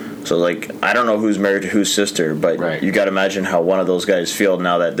 So like I don't know who's married to whose sister, but you got to imagine how one of those guys feel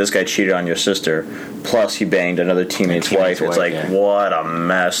now that this guy cheated on your sister, plus he banged another teammate's wife. It's like what a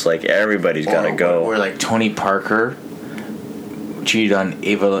mess. Like everybody's got to go. Or like Tony Parker cheated on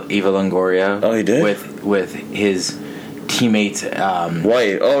Eva Longoria. Oh, he did? With his teammate's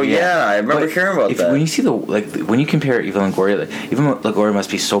wife. Oh yeah, I remember hearing about that. When you see when you compare Eva Longoria, Eva Longoria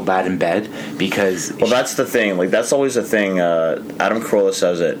must be so bad in bed because. Well, that's the thing. Like that's always the thing. Adam Carolla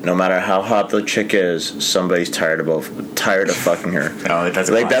says it. No matter how hot the chick is, somebody's tired of fucking her. Oh, that's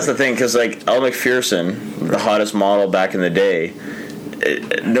that's the thing. Because like Elle Macpherson, the hottest model back in the day.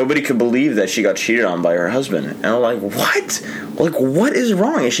 Nobody could believe that she got cheated on by her husband. And I'm like, what? Like, what is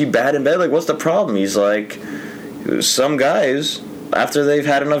wrong? Is she bad in bed? Like, what's the problem? He's like, some guys, after they've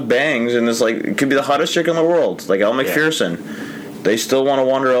had enough bangs, and it's like, it could be the hottest chick in the world, like Elle Macpherson, they still want to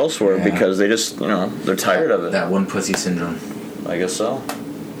wander elsewhere because they just, they're tired of it. That one pussy syndrome. I guess so.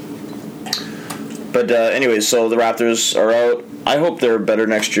 But anyways, so the Raptors are out. I hope they're better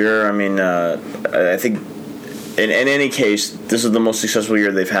next year. I mean, I think in any case, this is the most successful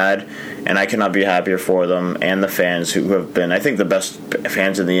year they've had, and I cannot be happier for them and the fans who have been, I think, the best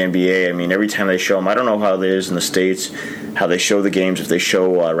fans in the NBA. I mean, every time they show them, I don't know how it is in the States, how they show the games, if they show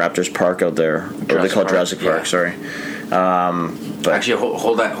Raptors Park out there, or they call it Jurassic Park, sorry. But actually,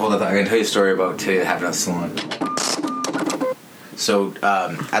 hold that. I'm going to tell you a story about today that happened at the salon. So,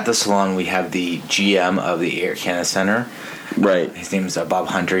 at the salon, we have the GM of the Air Canada Center. Right. His name's Bob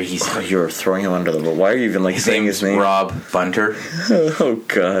Hunter. You're throwing him under the ball. Why are you even saying his name? Rob Bunter. Oh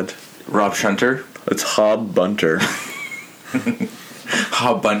God. Rob Shunter. It's Hob Bunter.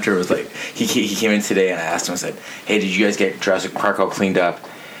 Hob Bunter was like he came in today and I asked him. I said, "Hey, did you guys get Jurassic Park all cleaned up?"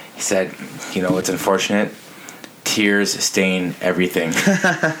 He said, "It's unfortunate. Tears stain everything." It's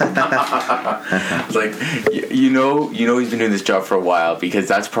like he's been doing this job for a while because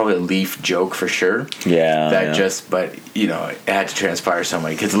that's probably a Leaf joke for sure. Yeah. But it had to transpire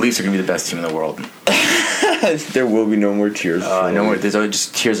somebody because the Leafs are gonna be the best team in the world. There will be no more tears. No more. There's always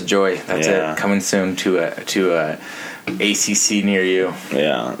just tears of joy. That's it. Coming soon to a ACC near you.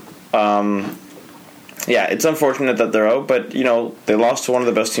 Yeah. Yeah. It's unfortunate that they're out, but they lost to one of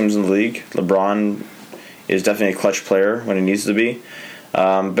the best teams in the league. LeBron is definitely a clutch player when he needs to be.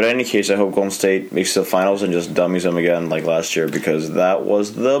 But in any case, I hope Golden State makes the finals and just dummies them again like last year, because that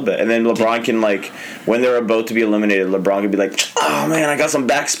was the best. And then LeBron can, like, when they're about to be eliminated, LeBron can be like, oh man, I got some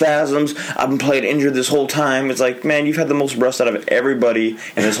back spasms. I've been playing injured this whole time. It's like, man, you've had the most rust out of everybody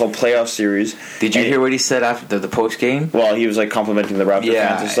in this whole playoff series. Did you hear what he said after the post game? Well, he was like complimenting the Raptors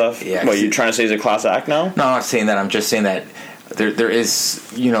fans and stuff. Yeah. What, you trying to say he's a class act now? No, I'm not saying that. I'm just saying that there is,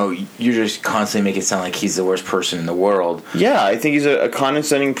 you're just constantly making it sound like he's the worst person in the world. Yeah, I think he's a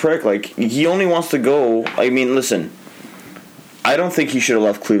condescending prick. Like, he only wants to go. I mean, listen, I don't think he should have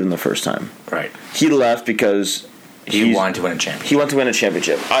left Cleveland the first time. Right. He left because he wanted to win a championship. He wanted to win a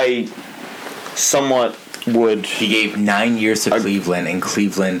championship. I somewhat would. He gave 9 years to Cleveland, and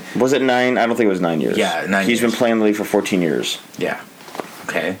Cleveland. Was it 9? I don't think it was 9 years. Yeah, 9 years. He's been playing the league for 14 years. Yeah.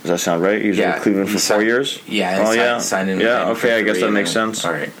 Okay. Does that sound right? He was in Cleveland for 4 years? Yeah. Oh, signed in. Yeah, okay, I guess that makes sense.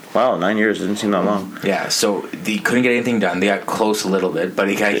 All right. Wow, 9 years. Didn't seem that long. Yeah, so they couldn't get anything done. They got close a little bit, but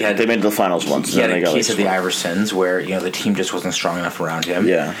they made the finals once. He had a case of the Iversons where, the team just wasn't strong enough around him.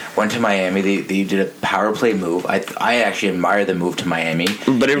 Yeah. Went to Miami. They did a power play move. I actually admire the move to Miami.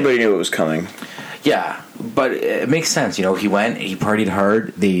 But everybody knew it was coming. Yeah, but it makes sense. He went, he partied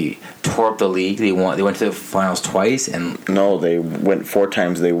hard. They tore up the league. They went to the finals twice, and no, they went 4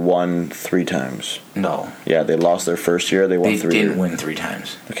 times. They won 3 times. No. Yeah, they lost their first year. They won 3. They didn't win 3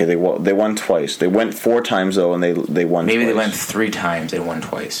 times. Okay, they won twice. They went 4 times though, and they won. Maybe twice. they went 3 times. They won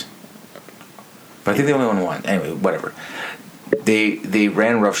twice. But I think they only won 1. Anyway, whatever. They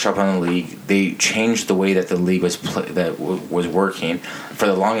ran roughshod on the league. They changed the way that the league was was working for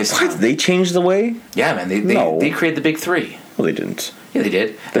the longest time. What? They changed the way? Yeah, man. They created the big 3. Well, they didn't. Yeah, they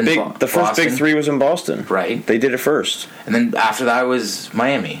did. The first big 3 was in Boston. Right. They did it first. And then after that was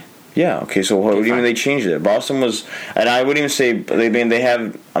Miami. Yeah. Okay. So what do you mean they changed it? Boston was, and I wouldn't even say they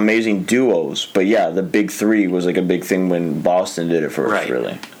have amazing duos, but yeah, the big 3 was like a big thing when Boston did it first. Right.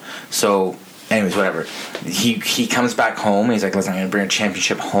 Really. So. Anyways, whatever. He comes back home. And he's like, "Listen, I'm going to bring a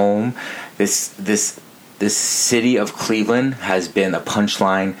championship home." This city of Cleveland has been a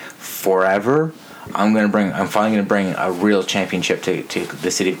punchline forever. I'm finally going to bring a real championship to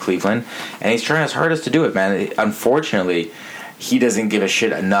the city of Cleveland, and he's trying his hardest to do it, man. Unfortunately, he doesn't give a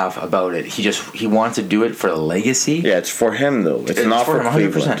shit enough about it. He wants to do it for the legacy. Yeah, it's for him though. It's not for him.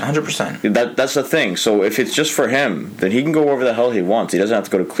 Cleveland. 100%. That's the thing. So if it's just for him, then he can go wherever the hell he wants. He doesn't have to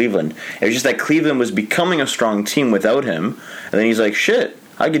go to Cleveland. It's just that Cleveland was becoming a strong team without him, and then he's like, shit,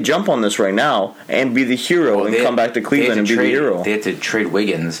 I could jump on this right now and be the hero and come back to Cleveland and be the hero. They had to trade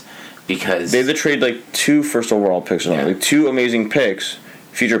Wiggins because they had to trade like 2 first overall picks, like 2 amazing picks,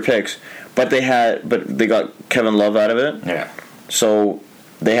 future picks. But they got Kevin Love out of it. Yeah. So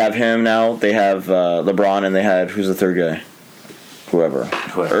they have him now. They have LeBron, and they had who's the third guy? Whoever.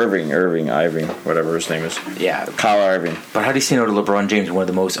 Irving, whatever his name is. Yeah, Kyle Irving. But how do you say no to LeBron James, one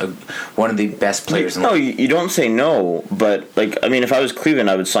of the best players in the league? No, you don't say no. But if I was Cleveland,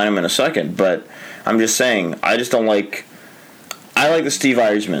 I would sign him in a second. But I'm just saying, I just don't like. I like the Steve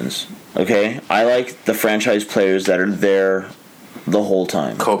Eismans. Okay, I like the franchise players that are there the whole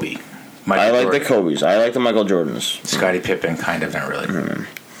time. Kobe. I like the Kobe's. I like the Michael Jordans. Scottie Pippen, kind of, not really. Mm-hmm.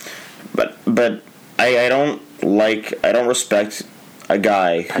 But I don't respect a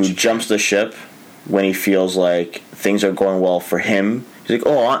guy who jumps the ship when he feels like things are going well for him. He's like,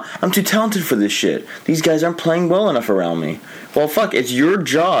 oh, I'm too talented for this shit. These guys aren't playing well enough around me. Well, fuck, it's your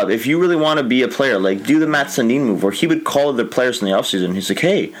job. If you really want to be a player, like, do the Matt Sundin move where he would call the players in the offseason. He's like,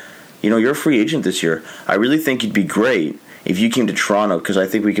 hey, you're a free agent this year. I really think you'd be great if you came to Toronto, because I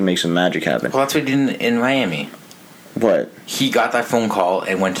think we can make some magic happen. Well, that's what he did in Miami. What? He got that phone call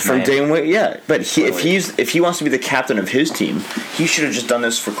and went to from Miami. Dwayne Wade. Yeah, but if he wants to be the captain of his team, he should have just done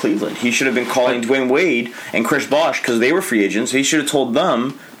this for Cleveland. He should have been calling Dwayne Wade and Chris Bosh because they were free agents. He should have told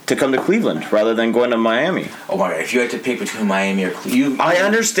them to come to Cleveland rather than going to Miami. Oh my God! If you had to pick between Miami or Cleveland, I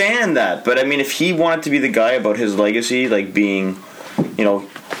understand that, but I mean, if he wanted to be the guy about his legacy, like being,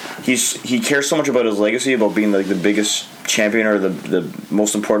 he cares so much about his legacy, about being like the biggest champion or the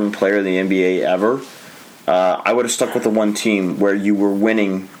most important player in the NBA ever. I would have stuck with the one team where you were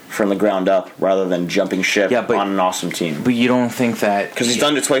winning from the ground up rather than jumping ship on an awesome team. But you don't think that... Because he's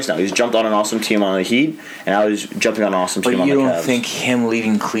done it twice now. He's jumped on an awesome team on the Heat, and now he's jumping on an awesome team on the Cavs. But you don't think him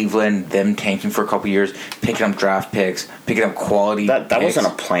leaving Cleveland, them tanking for a couple years, picking up draft picks, picking up quality That picks, wasn't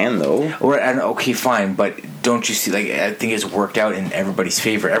a plan, though. Okay, fine, but don't you see... I think it's worked out in everybody's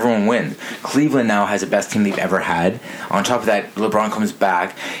favor. Everyone wins. Cleveland now has the best team they've ever had. On top of that, LeBron comes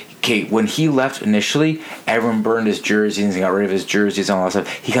back... Okay, when he left initially, everyone burned his jerseys and got rid of his jerseys and all that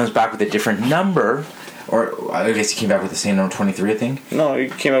stuff. He comes back with a different number, or I guess he came back with the same number, 23, I think. No, he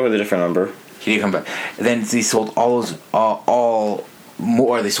came up with a different number. He did come back. And then he sold all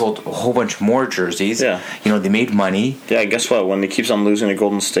more. They sold a whole bunch more jerseys. Yeah. They made money. Yeah, guess what? When he keeps on losing to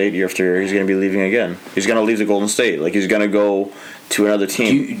Golden State year after year, he's going to be leaving again. He's going to leave the Golden State. Like, he's going to go to another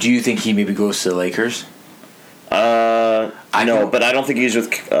team. Do you think he maybe goes to the Lakers? No, but I don't think he's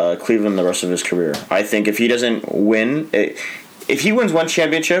with Cleveland the rest of his career. I think if he doesn't win, if he wins one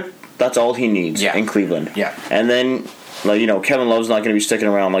championship, that's all he needs in Cleveland. Yeah. And then, Kevin Love's not going to be sticking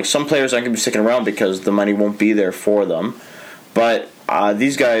around. Like, some players aren't going to be sticking around because the money won't be there for them. But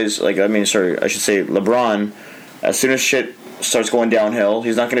these guys, I should say LeBron, as soon as shit starts going downhill,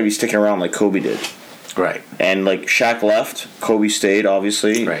 he's not going to be sticking around like Kobe did. Right. And, Shaq left, Kobe stayed,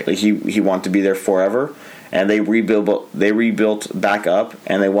 obviously. Right. He wanted to be there forever. And they rebuilt back up,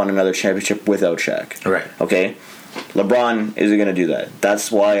 and they won another championship without Shaq. Right. Okay? LeBron isn't going to do that.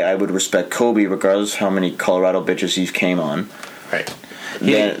 That's why I would respect Kobe, regardless of how many Colorado bitches he came on. Right.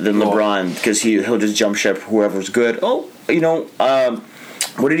 Than LeBron, because he'll just jump ship whoever's good. What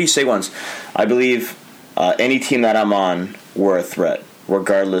did he say once? I believe any team that I'm on, we're a threat,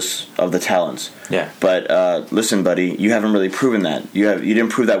 regardless of the talents. Yeah. But listen, buddy, you haven't really proven that. You didn't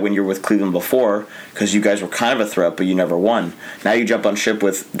prove that when you were with Cleveland before, because you guys were kind of a threat, but you never won. Now you jump on ship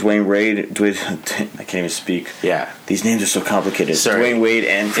with Dwayne Wade. I can't even speak. Yeah. These names are so complicated. Sorry. Dwayne Wade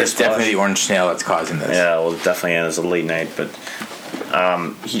and Chris It's definitely Bosh. the orange snail that's causing this. Yeah, well, definitely, and it's a late night, but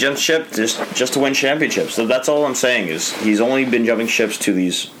he jumped ship just to win championships. So that's all I'm saying is he's only been jumping ships to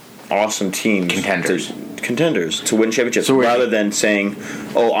these awesome teams, contenders to win championships, rather than saying,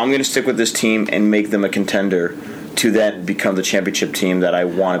 "Oh, I'm going to stick with this team and make them a contender." To then become the championship team that I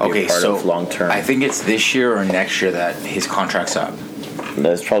want to be a part of long term. I think it's this year or next year that his contract's up.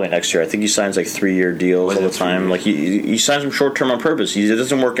 That's probably next year. I think he signs 3-year deals all the time. Like he signs them short term on purpose. It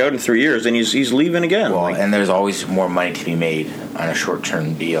doesn't work out in 3 years, and he's leaving again. Well, and there's always more money to be made on a short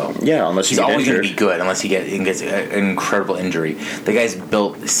term deal. Yeah, unless he's always going to be good, unless he gets an incredible injury. The guy's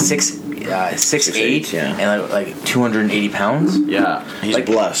built 6'8", and 280 pounds. Yeah, he's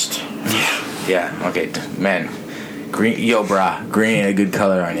blessed. Yeah. Okay, man. Green, green ain't a good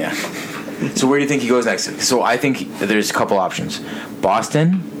color on you. So where do you think he goes next? So I think there's a couple options.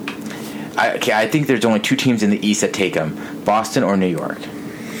 Boston. I think there's only two teams in the East that take him: Boston or New York.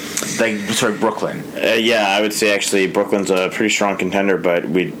 Brooklyn. I would say actually Brooklyn's a pretty strong contender, but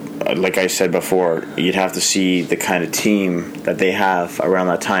like I said before, you'd have to see the kind of team that they have around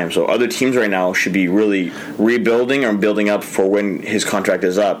that time. So other teams right now should be really rebuilding or building up for when his contract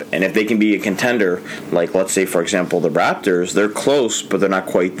is up. And if they can be a contender, like let's say, for example, the Raptors, they're close, but they're not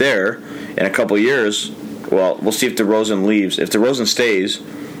quite there. In a couple of years, well, we'll see if DeRozan leaves. If DeRozan stays,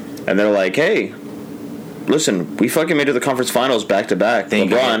 and they're like, hey, listen, we fucking made it to the conference finals back-to-back.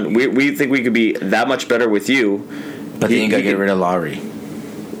 LeBron, we think we could be that much better with you. But then you got to get rid of Lowry.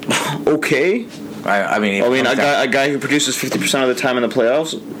 Okay. I mean, a guy who produces 50% of the time in the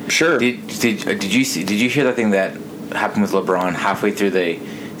playoffs. Sure. Did you hear that thing that happened with LeBron halfway through the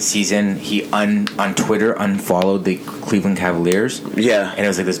season? He on Twitter unfollowed the Cleveland Cavaliers. Yeah, and it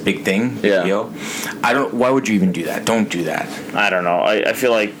was this big thing. Yeah. Why would you even do that? Don't do that. I don't know. I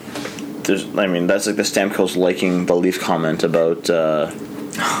feel like that's like the Stamkos liking the Leaf comment about.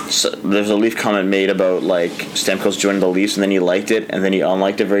 So there's a Leaf comment made about Stamkos joining the Leafs, and then he liked it, and then he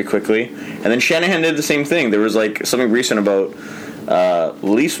unliked it very quickly, and then Shanahan did the same thing. There was something recent about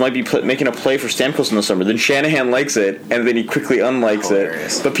Leafs might be making a play for Stamkos in the summer. Then Shanahan likes it, and then he quickly unlikes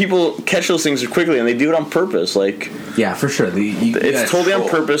it. But people catch those things quickly, and they do it on purpose. Yeah, for sure. It's totally on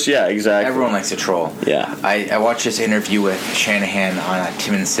purpose. Yeah, exactly. Everyone likes to troll. Yeah. I watched this interview with Shanahan on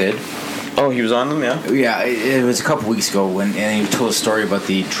Tim and Sid. Oh, he was on them, yeah? Yeah, it was a couple weeks ago, and he told a story about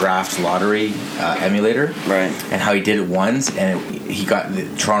the draft lottery emulator. Right. And how he did it once, and he got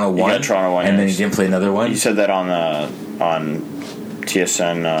Toronto one. And then he didn't play another one. He said that on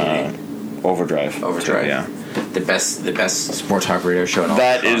TSN Overdrive. Yeah. The best sports talk radio show in all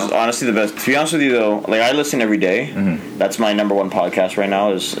That is honestly the best. To be honest with you, though, I listen every day. Mm-hmm. That's my number one podcast right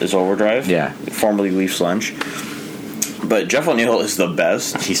now is Overdrive. Yeah. Formerly Leafs Lunch. But Jeff O'Neill is the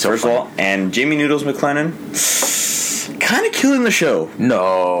best. He's so first funny. of all, and Jamie Noodles McLennan, kind of killing the show.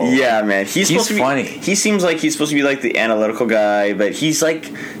 No. Yeah, man. He's supposed to be funny. He seems like he's supposed to be the analytical guy, but he's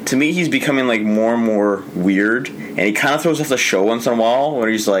to me, he's becoming more and more weird, and he kind of throws off the show once in a while. When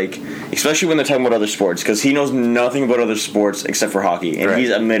he's especially when they're talking about other sports, because he knows nothing about other sports except for hockey, and he's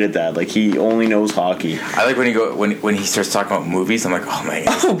admitted that. He only knows hockey. I like when he starts talking about movies. I'm like, oh my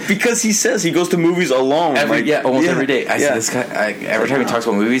god. Oh, because he says he goes to movies alone. Almost every day. I see this guy. Every time he talks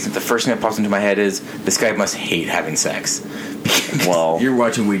about movies, the first thing that pops into my head is this guy must hate having sex. Well, you're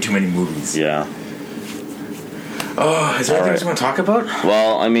watching way too many movies. Yeah. Oh, is there anything else you want to talk about?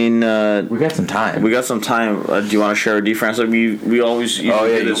 Well, I mean, We got some time. we got some time. Do you want to share a D-Friend story? We always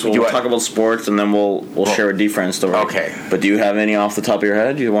do this. We'll talk about sports, and then we'll share a D-Friend story. Okay. But do you have any off the top of your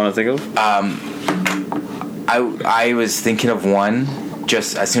head you want to think of? I was thinking of one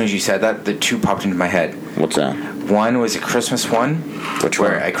just as soon as you said that. The two popped into my head. What's that? One was a Christmas one. Which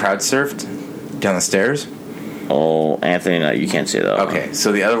where one? I crowd surfed down the stairs. Oh, Anthony, no, you can't say that. Okay,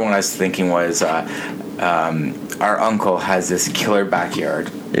 so the other one I was thinking was our uncle has this killer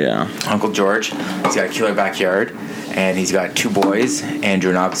backyard. Yeah. Uncle George, he's got a killer backyard, and he's got two boys,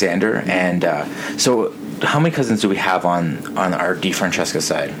 Andrew and Alexander. And so, how many cousins do we have on our DeFrancesca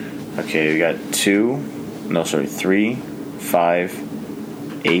side? Okay, we got 3, 5,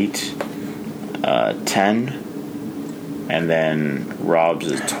 8, 10, and then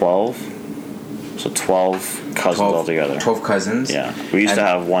Rob's is 12. So 12 cousins altogether. 12 cousins. Yeah. We used to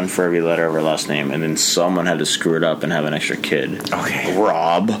have one for every letter of our last name, and then someone had to screw it up and have an extra kid. Okay.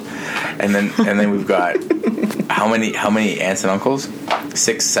 Rob. And then we've got how many aunts and uncles?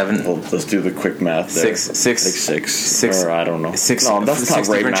 6, 7. Well, let's do the quick math there. Six. Or I don't know. 6. No, that's not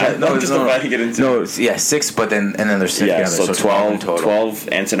right math. No, just about to get into. No, yeah, 6. But then there's 6 together. So 12 in total. 12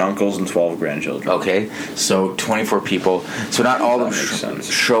 aunts and uncles and 12 grandchildren. Okay, so 24 people. So not all of them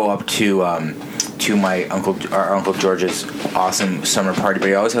show up to our Uncle George's awesome summer party, but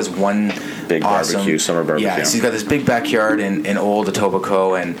he always has one big barbecue, summer barbecue. Yeah, so he's got this big backyard in Old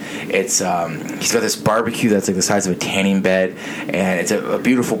Etobicoke, and it's he's got this barbecue that's like the size of a tanning bed, and it's a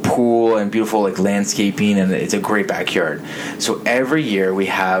beautiful pool and beautiful like landscaping, and it's a great backyard. So every year we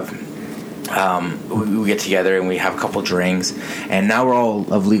have. We get together and we have a couple drinks, and now we're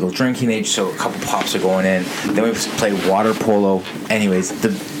all of legal drinking age, so a couple pops are going in. Then we play water polo. Anyways, the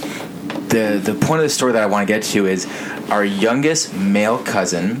point of the story that I want to get to is our youngest male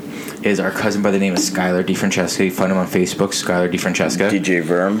cousin is our cousin by the name of Skylar DeFrancesca. You find him on Facebook, Skylar DeFrancesca. DJ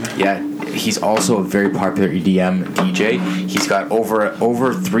Verm. Yeah, he's also a very popular EDM DJ. He's got over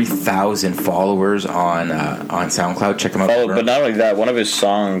 3,000 followers on SoundCloud. Check him out. But not only that, one of his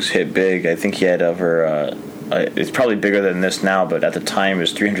songs hit big. I think he had over. It's probably bigger than this now, but at the time it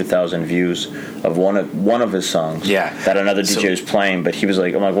was 300,000 views of one of his songs. Yeah, that another DJ was playing. But he was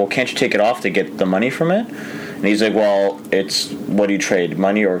like, "I'm like, well, can't you take it off to get the money from it?" And he's like, well, it's what do you trade,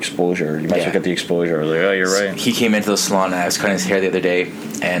 money or exposure? You might as well get the exposure. I was like, oh, you're right. He came into the salon, and I was cutting his hair the other day,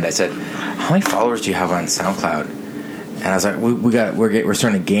 and I said, how many followers do you have on SoundCloud? And I was like, we're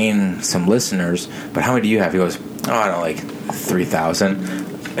starting to gain some listeners, but how many do you have? He goes, oh, I don't know, like 3,000.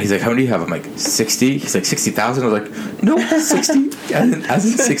 He's like, how many do you have? I'm like, 60. He's like, 60,000. I was like, no, 60. As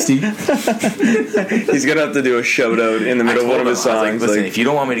in 60. He's gonna have to do a shout out in the middle of one of his songs. Like, listen, if you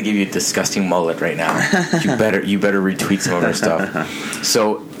don't want me to give you a disgusting mullet right now, you better retweet some of our stuff.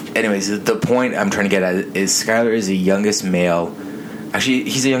 So, anyways, the point I'm trying to get at is Skylar is the youngest male. Actually,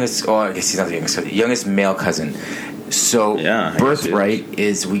 he's the youngest. Oh, I guess he's not the youngest. The youngest male cousin. So birthright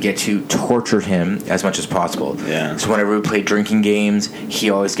is we get to torture him as much as possible. Yeah. So whenever we play drinking games, he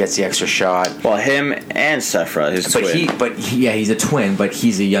always gets the extra shot. Well, him and Sephra, his twin. He's a twin, but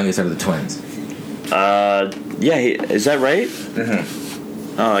he's the youngest out of the twins. Is that right?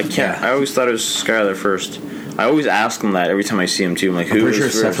 Mm-hmm. Oh, I can't. Yeah. I always thought it was Skylar first. I always ask him that every time I see him too. I'm like, who? I'm pretty sure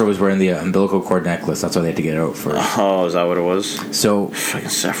Sephra was wearing the umbilical cord necklace. That's why they had to get it out first. Oh, is that what it was? So fucking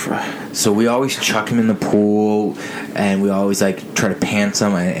Sephra. So we always chuck him in the pool, and we always like try to pants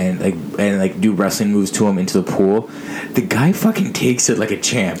him and do wrestling moves to him into the pool. The guy fucking takes it like a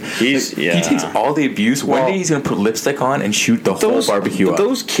champ. He takes all the abuse. One day he's gonna put lipstick on and shoot the whole barbecue up.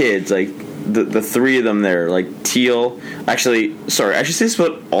 Those kids, like the three of them there, like Teal. Actually, sorry, I should say this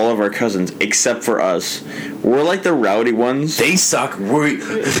about all of our cousins except for us. We're like the rowdy ones. They suck. We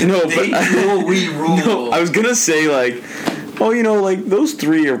rule. No, I was gonna say like, like those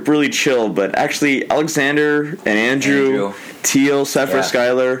three are really chill, but actually Alexander and Andrew. Teal, Sephra,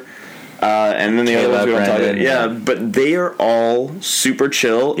 Skylar. And then the other ones we don't talk about. Yeah, but they are all super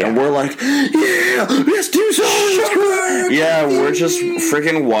chill, and we're like, yeah, let's do something. Yeah, we're just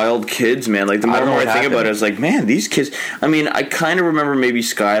freaking wild kids, man. Like, the more I think about it, it's like, man, these kids. I mean, I kind of remember maybe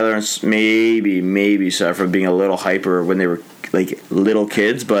Skylar and maybe Sephra being a little hyper when they were like little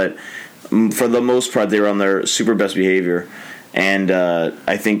kids, but for the most part, they were on their super best behavior. And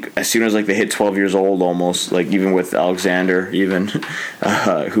I think as soon as like they hit 12 years old, almost like even with Alexander,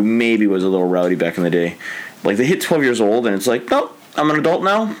 who maybe was a little rowdy back in the day, like they hit 12 years old, and it's like, nope, I'm an adult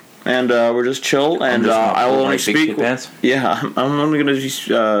now, and we're just chill, and I will only speak. I'm only gonna just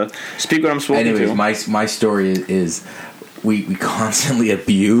speak what I'm supposed to. Anyways, my story is we constantly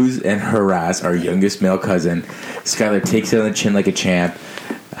abuse and harass our youngest male cousin. Skylar takes it on the chin like a champ.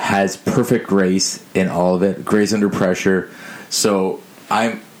 has perfect grace in all of it. Grace under pressure. So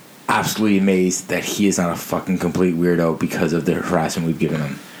I'm absolutely amazed that he is not a fucking complete weirdo because of the harassment we've given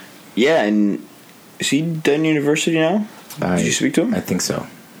him. Yeah, and is he done university now? Did you speak to him? I think so.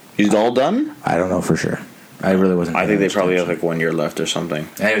 He's all done? I don't know for sure. I really wasn't. I think they probably have like 1 year left or something.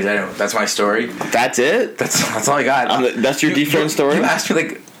 Anyways, I don't. That's my story. That's it? That's all I got. That's your D-friend story? You asked me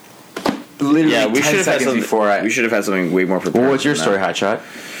like literally 10 seconds before I... We should have had something way more prepared. Well, what's your story, Hotshot?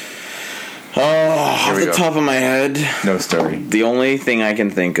 Oh, off the top of my head, no story. The only thing I can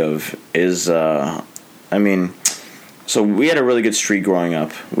think of is, so we had a really good street growing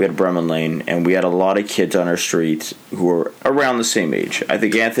up. We had Bremen Lane, and we had a lot of kids on our street who were around the same age. I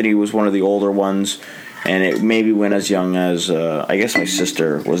think Anthony was one of the older ones, and it maybe went as young as, I guess my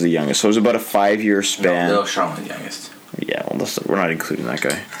sister was the youngest. So it was about a 5-year span. No, Little Sean was the youngest. Yeah, well, we're not including that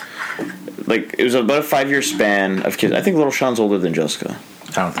guy. Like, it was about a 5-year span of kids. I think Little Sean's older than Jessica.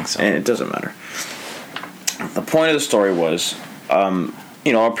 I don't think so. And it doesn't matter. The point of the story was,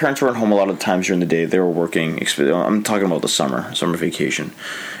 our parents weren't home a lot of the times during the day. They were working. I'm talking about the summer vacation.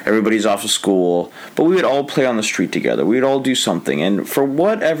 Everybody's off to school, but we would all play on the street together. We would all do something. And for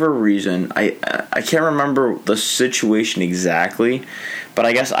whatever reason, I can't remember the situation exactly, but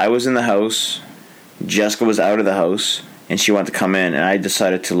I guess I was in the house, Jessica was out of the house, and she wanted to come in, and I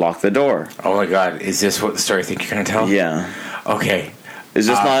decided to lock the door. Oh my God. Is this what the story you think you're going to tell? Yeah. Okay. Is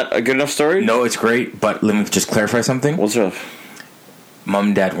this not a good enough story? No, it's great, but let me just clarify something. What's up? Mom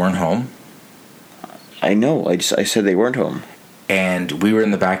and Dad weren't home. I know. I said they weren't home. And we were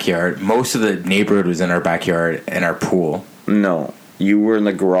in the backyard. Most of the neighborhood was in our backyard and our pool. No. You were in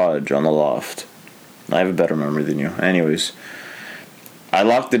the garage on the loft. I have a better memory than you. Anyways, I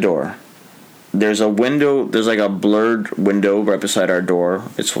locked the door. There's a window. There's like a blurred window right beside our door.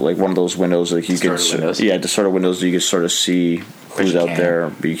 It's like one of those windows like you can. Yeah, the sort of windows you can sort of see who's out there,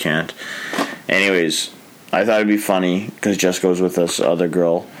 but you can't. Anyways, I thought it'd be funny because Jessica was with this other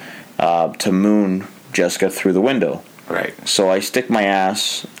girl to moon Jessica through the window. Right. So I stick my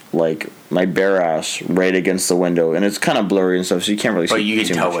ass, like my bare ass, right against the window, and it's kind of blurry and stuff, so you can't really see. But you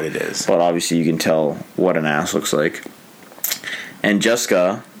can tell much. what it is. But obviously, you can tell what an ass looks like. And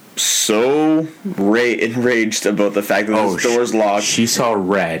Jessica, so enraged about the fact that the door's locked. She saw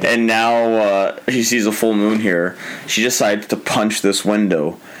red. And now she sees a full moon here. She decides to punch this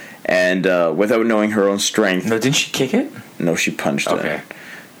window. And without knowing her own strength... No, didn't she kick it? No, she punched it.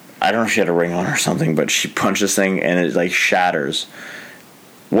 I don't know if she had a ring on or something, but she punched this thing and it like shatters.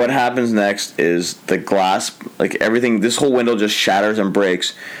 What happens next is the glass, like everything, this whole window just shatters and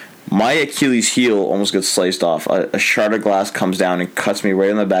breaks. My Achilles heel almost gets sliced off. A shard of glass comes down and cuts me right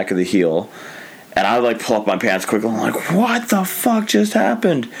on the back of the heel. And I like pull up my pants quickly. I'm like, what the fuck just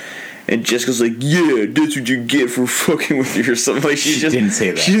happened? And Jessica's like, yeah, that's what you get for fucking with yourself. Like she didn't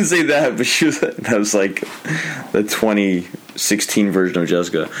say that. She didn't say that, but that was like the 2016 version of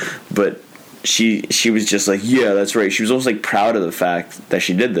Jessica. But she was just like, yeah, that's right. She was almost like proud of the fact that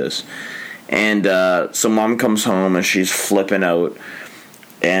she did this. And so Mom comes home and she's flipping out.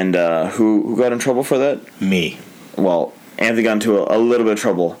 And who got in trouble for that? Me. Well, Anthony got into a little bit of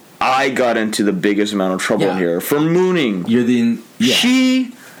trouble. I got into the biggest amount of trouble here for mooning. You're the... Yeah.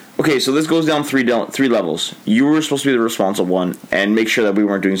 Okay, so this goes down three levels. You were supposed to be the responsible one and make sure that we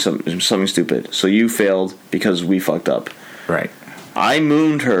weren't doing something stupid. So you failed because we fucked up. Right. I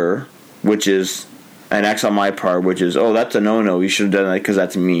mooned her, which is an X on my part, which is, oh, that's a no-no. You should have done that because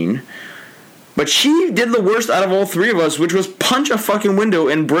that's mean. But she did the worst out of all three of us, which was punch a fucking window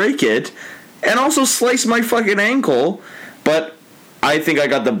and break it, and also slice my fucking ankle. But I think I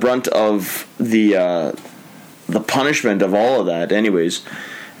got the brunt of the punishment of all of that anyways.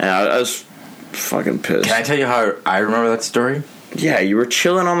 And I was fucking pissed. Can I tell you how I remember that story? Yeah, you were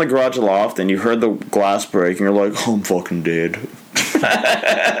chilling on the garage loft and you heard the glass break and you're like, oh, I'm fucking dead.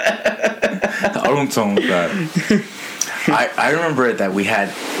 I don't sound like that. I remember that we had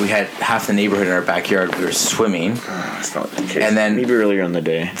half the neighborhood in our backyard. We were swimming. That's not the case. And then maybe earlier in the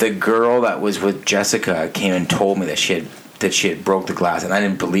day, the girl that was with Jessica came and told me that she had broke the glass, and I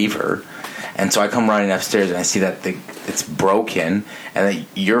didn't believe her. And so I come running upstairs and I see that it's broken, and that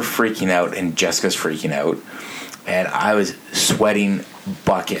you're freaking out and Jessica's freaking out, and I was sweating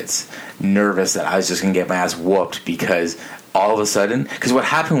buckets, nervous that I was just gonna get my ass whooped because all of a sudden, because what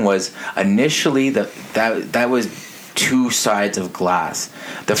happened was initially that was two sides of glass.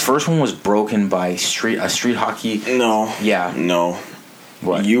 The first one was broken by a street hockey. No. Yeah. No.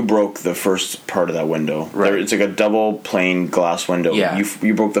 What? You broke the first part of that window. Right. It's like a double pane glass window. Yeah.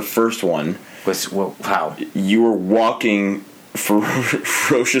 You broke the first one. How? You were walking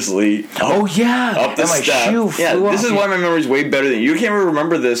ferociously Oh yeah, up the and my step. shoe flew This off. is why my memory's way better than you. You can't even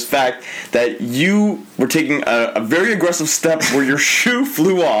remember this fact that you were taking a very aggressive step where your shoe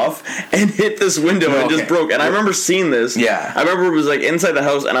flew off and hit this window and just broke. And I remember seeing this. Yeah. I remember it was like inside the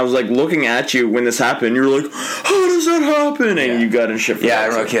house, and I was like looking at you when this happened. You were like, "How does that happen?" And you got in shit for Yeah, I that.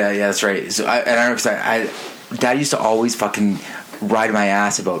 remember, okay, yeah, that's right. So I remember because Dad used to always fucking ride my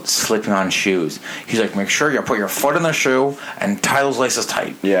ass about slipping on shoes. He's like, make sure you put your foot in the shoe and tie those laces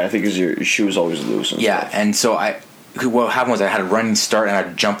tight. Yeah, I think because your shoe was always loose. And Yeah, stuff. and so what happened was I had a running start and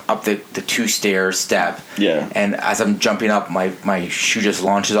I'd jump up the 2-stair step. Yeah. And as I'm jumping up, my shoe just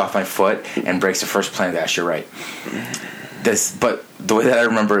launches off my foot and breaks the first plank. That's you're right. But the way that I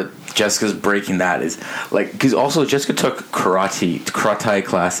remember Jessica's breaking that is like, because also Jessica took karate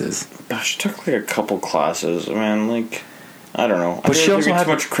classes. She took like a couple classes. Man, like, I don't know. But I she feel also like had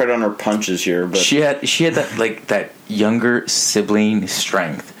too much credit on her punches here. But she had that like that younger sibling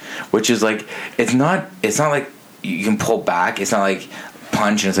strength, which is like it's not like you can pull back. It's not like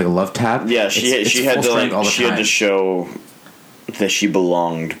punch and it's like a love tap. yeah, she had full to strength all the she had time. to show that she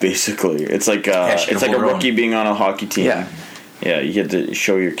belonged. Basically, it's like she had it's to like a hold her rookie own. being on a hockey team. Yeah. Yeah, you had to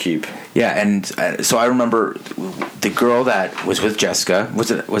show your keep. Yeah, and so I remember the girl that was with Jessica.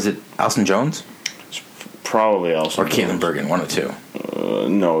 Was it Alison Jones Probably Allison. or Caitlin Bergen? One of the two.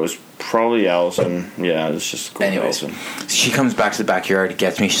 No, it was probably Allison. Yeah, it's just go with Anyways, Allison. she comes back to the backyard,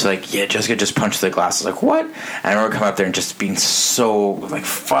 gets me. She's like, "Yeah, Jessica just punched the glass." I was like, "What?" And I remember coming up there and just being so like,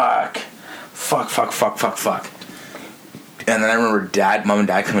 "Fuck." And then I remember Mom and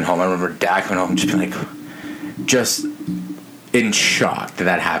Dad coming home. I remember Dad coming home and just being like, just in shock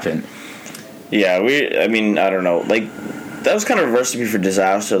that happened. Yeah, I mean, I don't know. Like, that was kind of a recipe for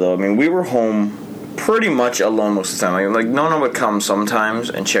disaster, though. I mean, we were home pretty much alone most of the time. Like no one would come sometimes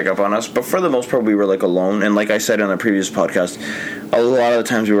and check up on us, but for the most part, we were, like, alone. And like I said in the previous podcast, a lot of the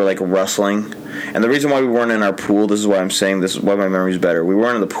times we were, like, wrestling. And the reason why we weren't in our pool, this is why I'm saying this is why my memory's better. We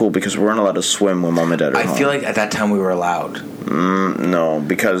weren't in the pool because we weren't allowed to swim when Mom and Dad are home. I feel like at that time we were allowed. No,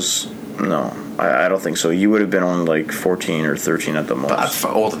 because... No, I don't think so. You would have been on like 14 or 13 at the most. But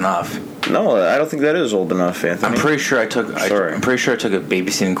I'm old enough. No, I don't think that is old enough, Anthony. I'm pretty sure I took. Sorry. I'm pretty sure I took a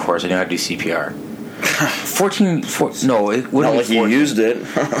babysitting course. I knew how to do CPR. 14. No, it wouldn't. Not like be you 14. used it.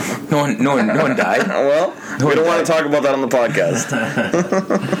 No one died. Well, we don't want to talk about that on the podcast.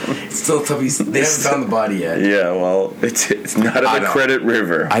 It's still tough. They haven't found the body yet. Yeah, well, it's not I in the know. credit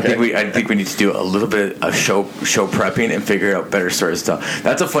river. I okay? think we need to do a little bit of show prepping and figure out better stories to tell.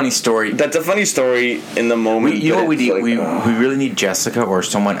 That's a funny story. That's a funny story in the moment. You know but what we it's need? like, We really need Jessica or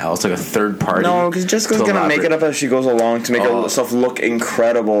someone else, like a third party. No, because Jessica's to gonna make it elaborate. up as she goes along to make herself look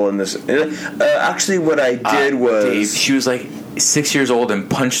incredible in this. Actually, what I did was Dave, she was like 6 years old and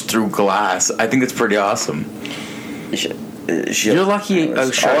punched through glass. I think it's pretty awesome. You're lucky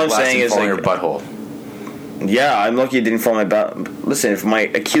a shot all I'm glass saying didn't is fall in like, your butthole. yeah, I'm lucky it didn't fall my butt. Listen, if my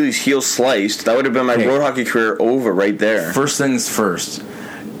Achilles heel sliced, that would have been my Okay. road hockey career over right there. First things first,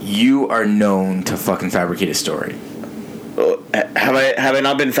 you are known to fucking fabricate a story. Have I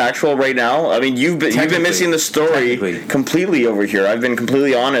not been factual right now? I mean, you've been Technically. missing the story Technically. completely over here. I've been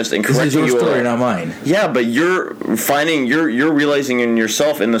completely honest and This is correcting your you. story, not mine. Yeah, but you're realizing in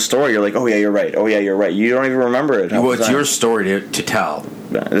yourself in the story. You're like, oh yeah, you're right. Oh yeah, you're right. You don't even remember it. half Well, the it's time. your story to tell.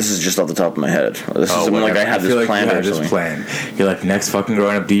 This is just off the top of my head. This is like whatever. I had feel this like plan you or had this something. plan. You're like, next fucking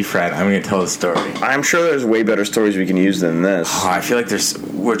growing up D-Frat, I'm going to tell the story. I'm sure there's way better stories we can use than this. Oh, I feel like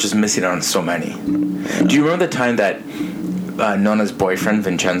we're just missing out on so many. Do you remember the time that Nona's boyfriend,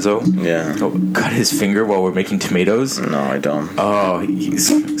 Vincenzo, Yeah. cut his finger while we're making tomatoes? No, I don't. Oh,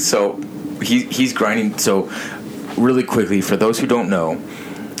 he's grinding. So, really quickly, for those who don't know,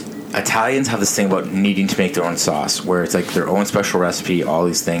 Italians have this thing about needing to make their own sauce, where it's like their own special recipe, all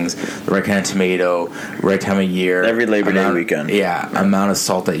these things, the right kind of tomato, right time of year, Every Labor Day weekend. Yeah, amount of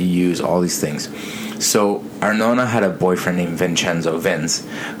salt that you use, all these things. So our Nona had a boyfriend named Vince,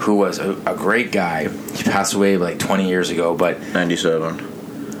 who was a great guy. He passed away like 20 years ago, but 97.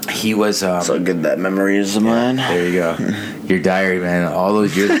 he was. So good that memory is of mine. There you go. Your diary, man. All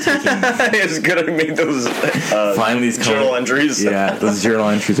those years of taking. It's good I made those Finally, it's coming. journal entries. Yeah, those journal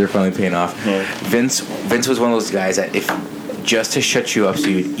entries are finally paying off. Yeah. Vince was one of those guys that if just to shut you up so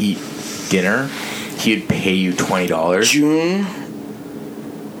you'd eat dinner, he'd pay you $20. June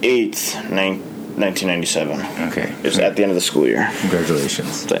 8th, 1997. Okay. It was at the end of the school year.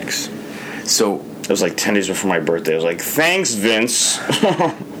 Congratulations. Thanks. So It was like 10 days before my birthday. I was like, thanks, Vince.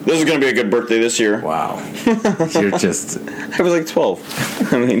 This is going to be a good birthday this year. wow, you're just I was like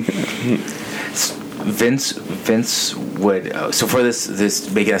 12. I mean, Vince would. So for this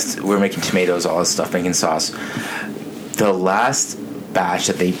making we're making tomatoes, all this stuff, making sauce. the last batch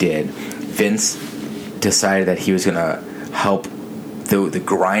that they did, Vince decided that he was gonna help the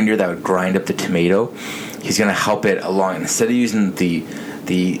grinder that would grind up the tomato. He's gonna help it along instead of using the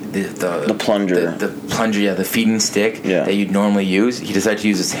plunger. The plunger, yeah, the feeding stick that you'd normally use. He decided to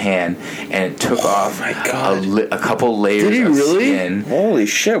use his hand, and it took off a couple layers Did he of really? skin. Holy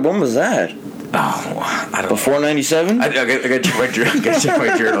shit! When was that? Oh, I don't Before know. 97? I gotta check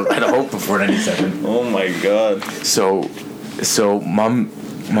my journal. I hope before 97. Oh my god! So mom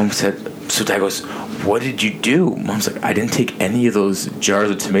said. So Dad goes, "What did you do?" Mom's like, "I didn't take any of those jars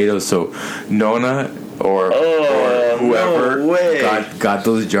of tomatoes." So Nona or whoever no got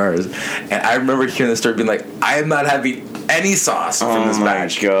those jars, and I remember hearing the story being like, "I am not having any sauce from this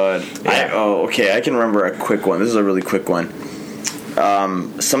batch." Oh my god! Yeah. Okay. I can remember a quick one. This is a really quick one.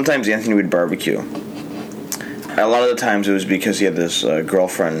 Sometimes Anthony would barbecue. A lot of the times it was because he had this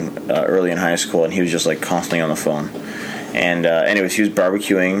girlfriend early in high school, and he was just like constantly on the phone. And anyways, he was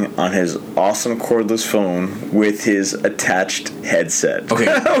barbecuing on his awesome cordless phone with his attached headset.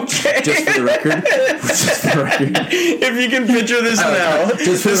 Okay. Okay. Just for the record. If you can picture this now,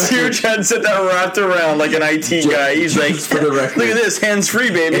 this huge headset that wrapped around like an IT guy. He's like, for the record, look at this, hands-free,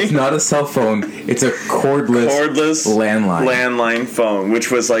 baby. It's not a cell phone. It's a cordless landline phone,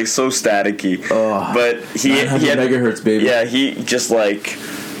 which was like so staticky. Oh, but he had megahertz, baby. Yeah, he just like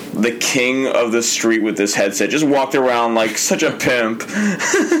the king of the street with this headset, just walked around like such a pimp.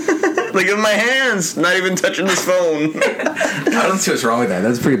 Like, in my hands, not even touching this phone. I don't see what's wrong with that.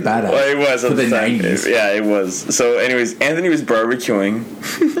 That's pretty badass. Well, it was for the 90s. Yeah, it was. So, anyways, Anthony was barbecuing,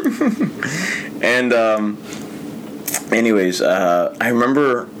 and I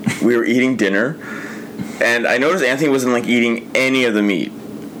remember we were eating dinner, and I noticed Anthony wasn't like eating any of the meat.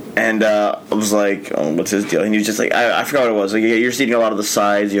 And I was like, "Oh, what's his deal?" And he was just like, "I forgot what it was. Like, you're just eating a lot of the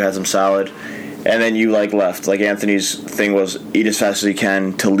sides. You had some salad, and then you like left. Like Anthony's thing was eat as fast as he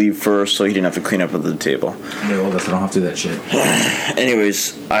can to leave first, so he didn't have to clean up at the table." No, I don't have to do that shit.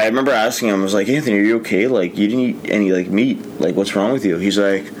 Anyways, I remember asking him. I was like, "Anthony, are you okay? Like, you didn't eat any like meat. Like, what's wrong with you?" He's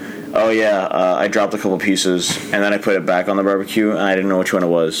like, "Oh yeah, I dropped a couple pieces, and then I put it back on the barbecue, and I didn't know which one it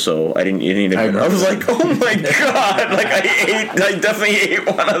was, so I didn't eat it." I was like, "Oh my god!" Like, I definitely ate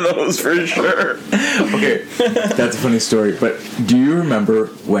one of those for sure. Okay, that's a funny story. But do you remember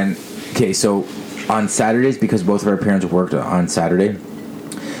when? Okay, so on Saturdays, because both of our parents worked on Saturday,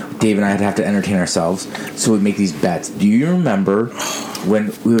 Dave and I had to entertain ourselves, so we'd make these bets. Do you remember when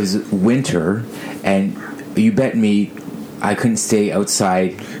it was winter and you bet me I couldn't stay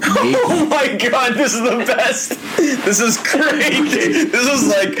outside naked? Oh my god, this is the best. This is great. This is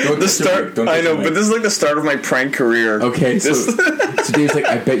like the start. I know, but this is like the start of my prank career. Okay, so Dave's like,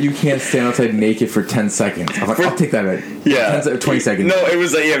 "I bet you can't stand outside naked for 10 seconds. I'm like, "I'll take that bet." Yeah. 20 seconds. No, it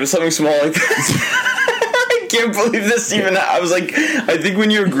was it was something small like that. I can't believe this even. I was like, I think when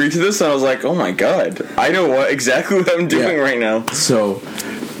you agreed to this, I was like, oh my god, I know exactly what I'm doing right now. So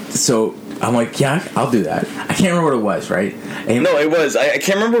I'm like, yeah, I'll do that. I can't remember what it was, right? And no, it was. I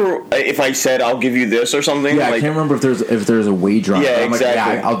can't remember if I said I'll give you this or something. Yeah, I can't remember if there's a wager on it. Yeah, I'm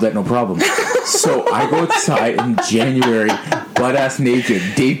exactly. like, yeah, I'll do that, no problem. So I go outside in January, butt ass naked.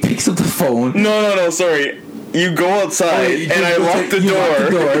 Dave picks up the phone. No, sorry. You go outside and I lock the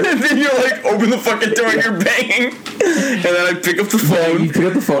door. And then you're like, open the fucking door and you're banging. And then I pick up the phone. Yeah, you pick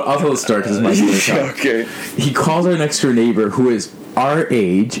up the phone. I'll tell the story because it's my Okay. He calls our next door neighbor who is our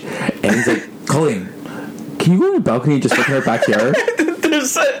age, and he's like, "Colleen, can you go on the balcony and just look in our backyard?"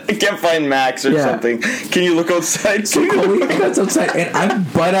 I can't find Max or something. Can you look outside? So Colleen goes outside, and I'm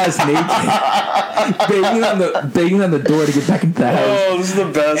butt ass naked, banging on the door to get back into the house. Oh, this is the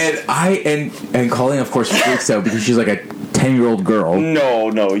best. And Colleen, of course, freaks out because she's like a 10-year-old girl.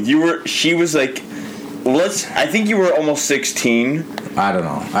 No, she was like, I think you were almost 16. I don't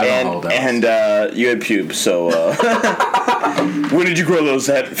know. I don't know how old that was. And you had pubes, so when did you grow those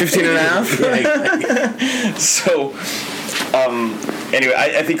at? 15 and a half? Yeah. So anyway,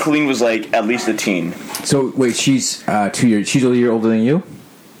 I think Colleen was like at least a teen. So wait, she's 2 years. She's a year older than you.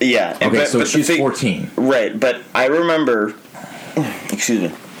 Yeah. Okay, so she's 14. Right, but I remember. Excuse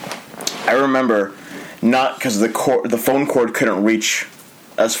me. I remember not because the phone cord couldn't reach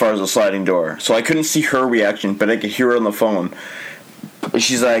as far as the sliding door, so I couldn't see her reaction, but I could hear her on the phone.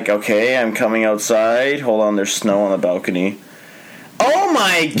 She's like, "Okay, I'm coming outside. Hold on, there's snow on the balcony." Oh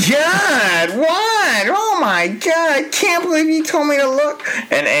my god! What? Oh my god! I can't believe you told me to look.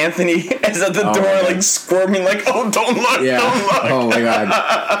 And Anthony is at the door, like squirming, like, "Oh, don't look! Yeah. Don't look!" Oh my god.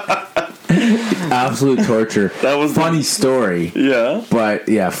 absolute torture. That was funny story. Yeah. But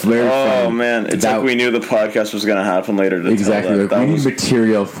yeah, very funny. Oh man, it's like we knew the podcast was gonna happen later. To exactly. Tell that. We need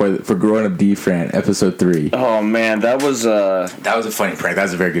material for Growing Up D-Fran, episode 3. Oh man, that was a funny prank. That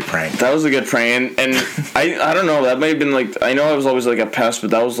was a very good prank. That was a good prank, and I don't know. That may have been like, I know I was always like a pest,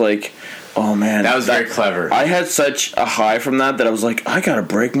 but that was like, oh man, that was very clever. I had such a high from that I was like, I gotta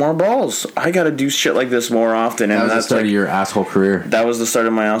break more balls. I gotta do shit like this more often. And that was the start of your asshole career. That was the start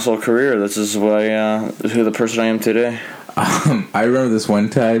of my asshole career. This is why who the person I am today. I remember this one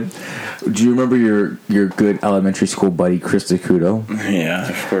time. Do you remember your good elementary school buddy Chris Tacuto? Yeah,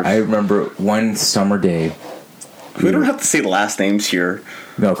 of course. I remember one summer day. We don't have to say last names here.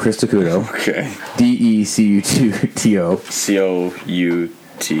 No, Chris Tacuto. Okay. DECUTO. COUT.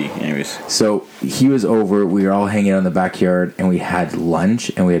 Anyways. So he was over. We were all hanging out in the backyard, and we had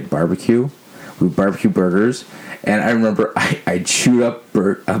lunch, and we had barbecue. We barbecue burgers. And I remember I chewed up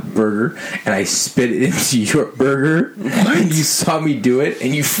a burger and I spit it into your burger. What? And you saw me do it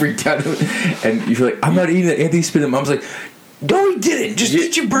and you freaked out. And you're like, I'm not eating it. Anthony spit it. Mom's like, no, he didn't. Just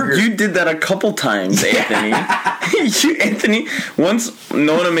eat your burger. You did that a couple times, Anthony. Anthony, once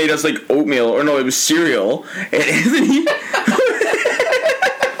Nona made us like oatmeal, or no, it was cereal. And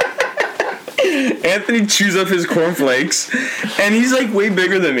Anthony chews up his cornflakes, and he's like way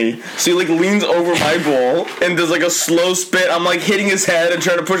bigger than me. So he like leans over my bowl and does like a slow spit. I'm like hitting his head and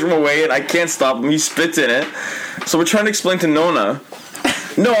trying to push him away, and I can't stop him. He spits in it. So we're trying to explain to Nona,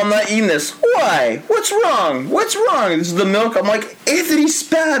 no, I'm not eating this. Why? What's wrong? What's wrong? This is the milk. I'm like, Anthony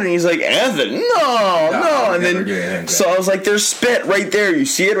spat, and he's like, Anthony, no. And then so I was like, there's spit right there. You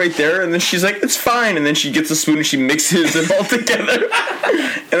see it right there? And then she's like, it's fine. And then she gets a spoon and she mixes it all together.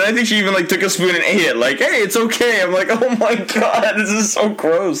 And I think she even like took a spoon and ate it. Like, hey, it's okay. I'm like, oh my god, this is so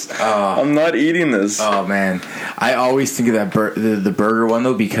gross. I'm not eating this. Oh man, I always think of that the burger one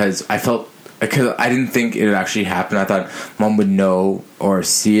though because I didn't think it would actually happen. I thought Mom would know or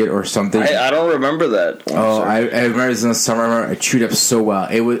see it or something. I don't remember that. I remember it was in the summer. I remember I chewed up so well.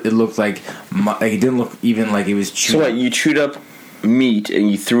 It looked like it didn't look even like it was chewed. So what? You chewed up meat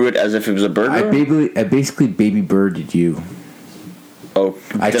and you threw it as if it was a burger? I basically baby birded you. Oh,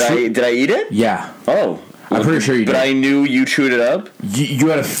 did I eat it? Yeah. Oh, I'm pretty sure you did. But I knew you chewed it up. You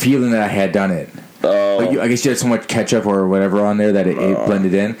had a feeling that I had done it. Oh. But I guess you had so much ketchup or whatever on there that it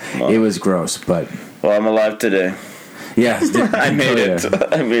blended in. It was gross, but... Well, I'm alive today. Yeah. I made it.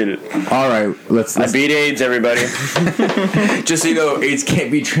 I made it. All right, let's... I beat AIDS, everybody. Just so you know, AIDS can't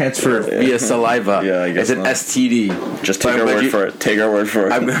be transferred via saliva. Yeah, I guess it's an STD. Just take our word for it. Take our word for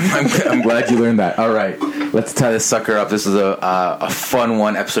it. I'm glad you learned that. All right, let's tie this sucker up. This is a fun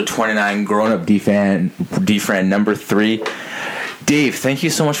one, episode 29, Grown Up D-Fran number 3. Dave, thank you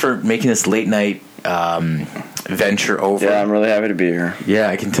so much for making this late night venture over. Yeah, I'm really happy to be here. Yeah,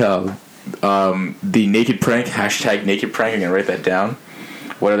 I can tell. The naked prank, hashtag naked prank, I'm going to write that down.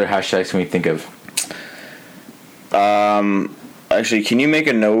 What other hashtags can we think of? Actually, can you make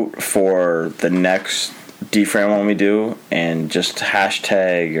a note for the next D-Fran one we do and just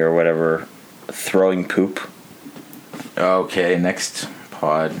hashtag or whatever, throwing poop? Okay, next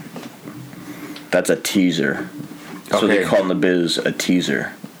pod. That's a teaser. So they call in the biz a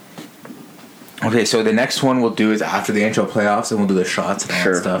teaser. Okay, so the next one we'll do is after the NHL playoffs, and we'll do the shots and all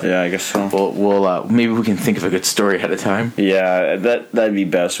that stuff. Yeah, I guess so. We'll maybe we can think of a good story ahead of time. Yeah, that'd be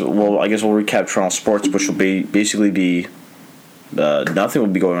best. Well, I guess we'll recap Toronto sports, which will basically be nothing will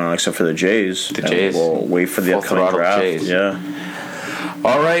be going on except for the Jays. The Jays. We'll wait for the upcoming draft. Jays. Yeah.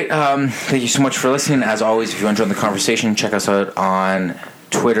 All right. Thank you so much for listening. As always, if you enjoyed the conversation, check us out on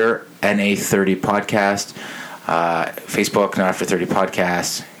Twitter, NA30 Podcast. Facebook, Not After 30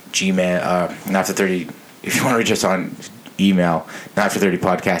 Podcast, Gmail, Not After 30, if you want to reach us on email, Not After 30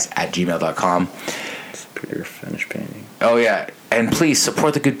 Podcast @gmail.com. Superior Finish Painting. Oh, yeah. And please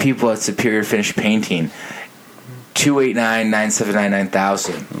support the good people at Superior Finish Painting.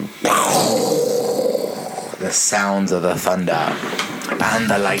 289-979-9000. The sounds of the thunder and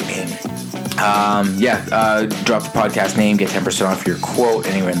the lightning. Drop the podcast name, get 10% off your quote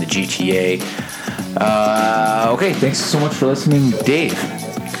anywhere in the GTA. Okay, thanks so much for listening, Dave.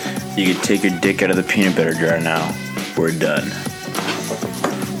 You can take your dick out of the peanut butter jar now. We're done.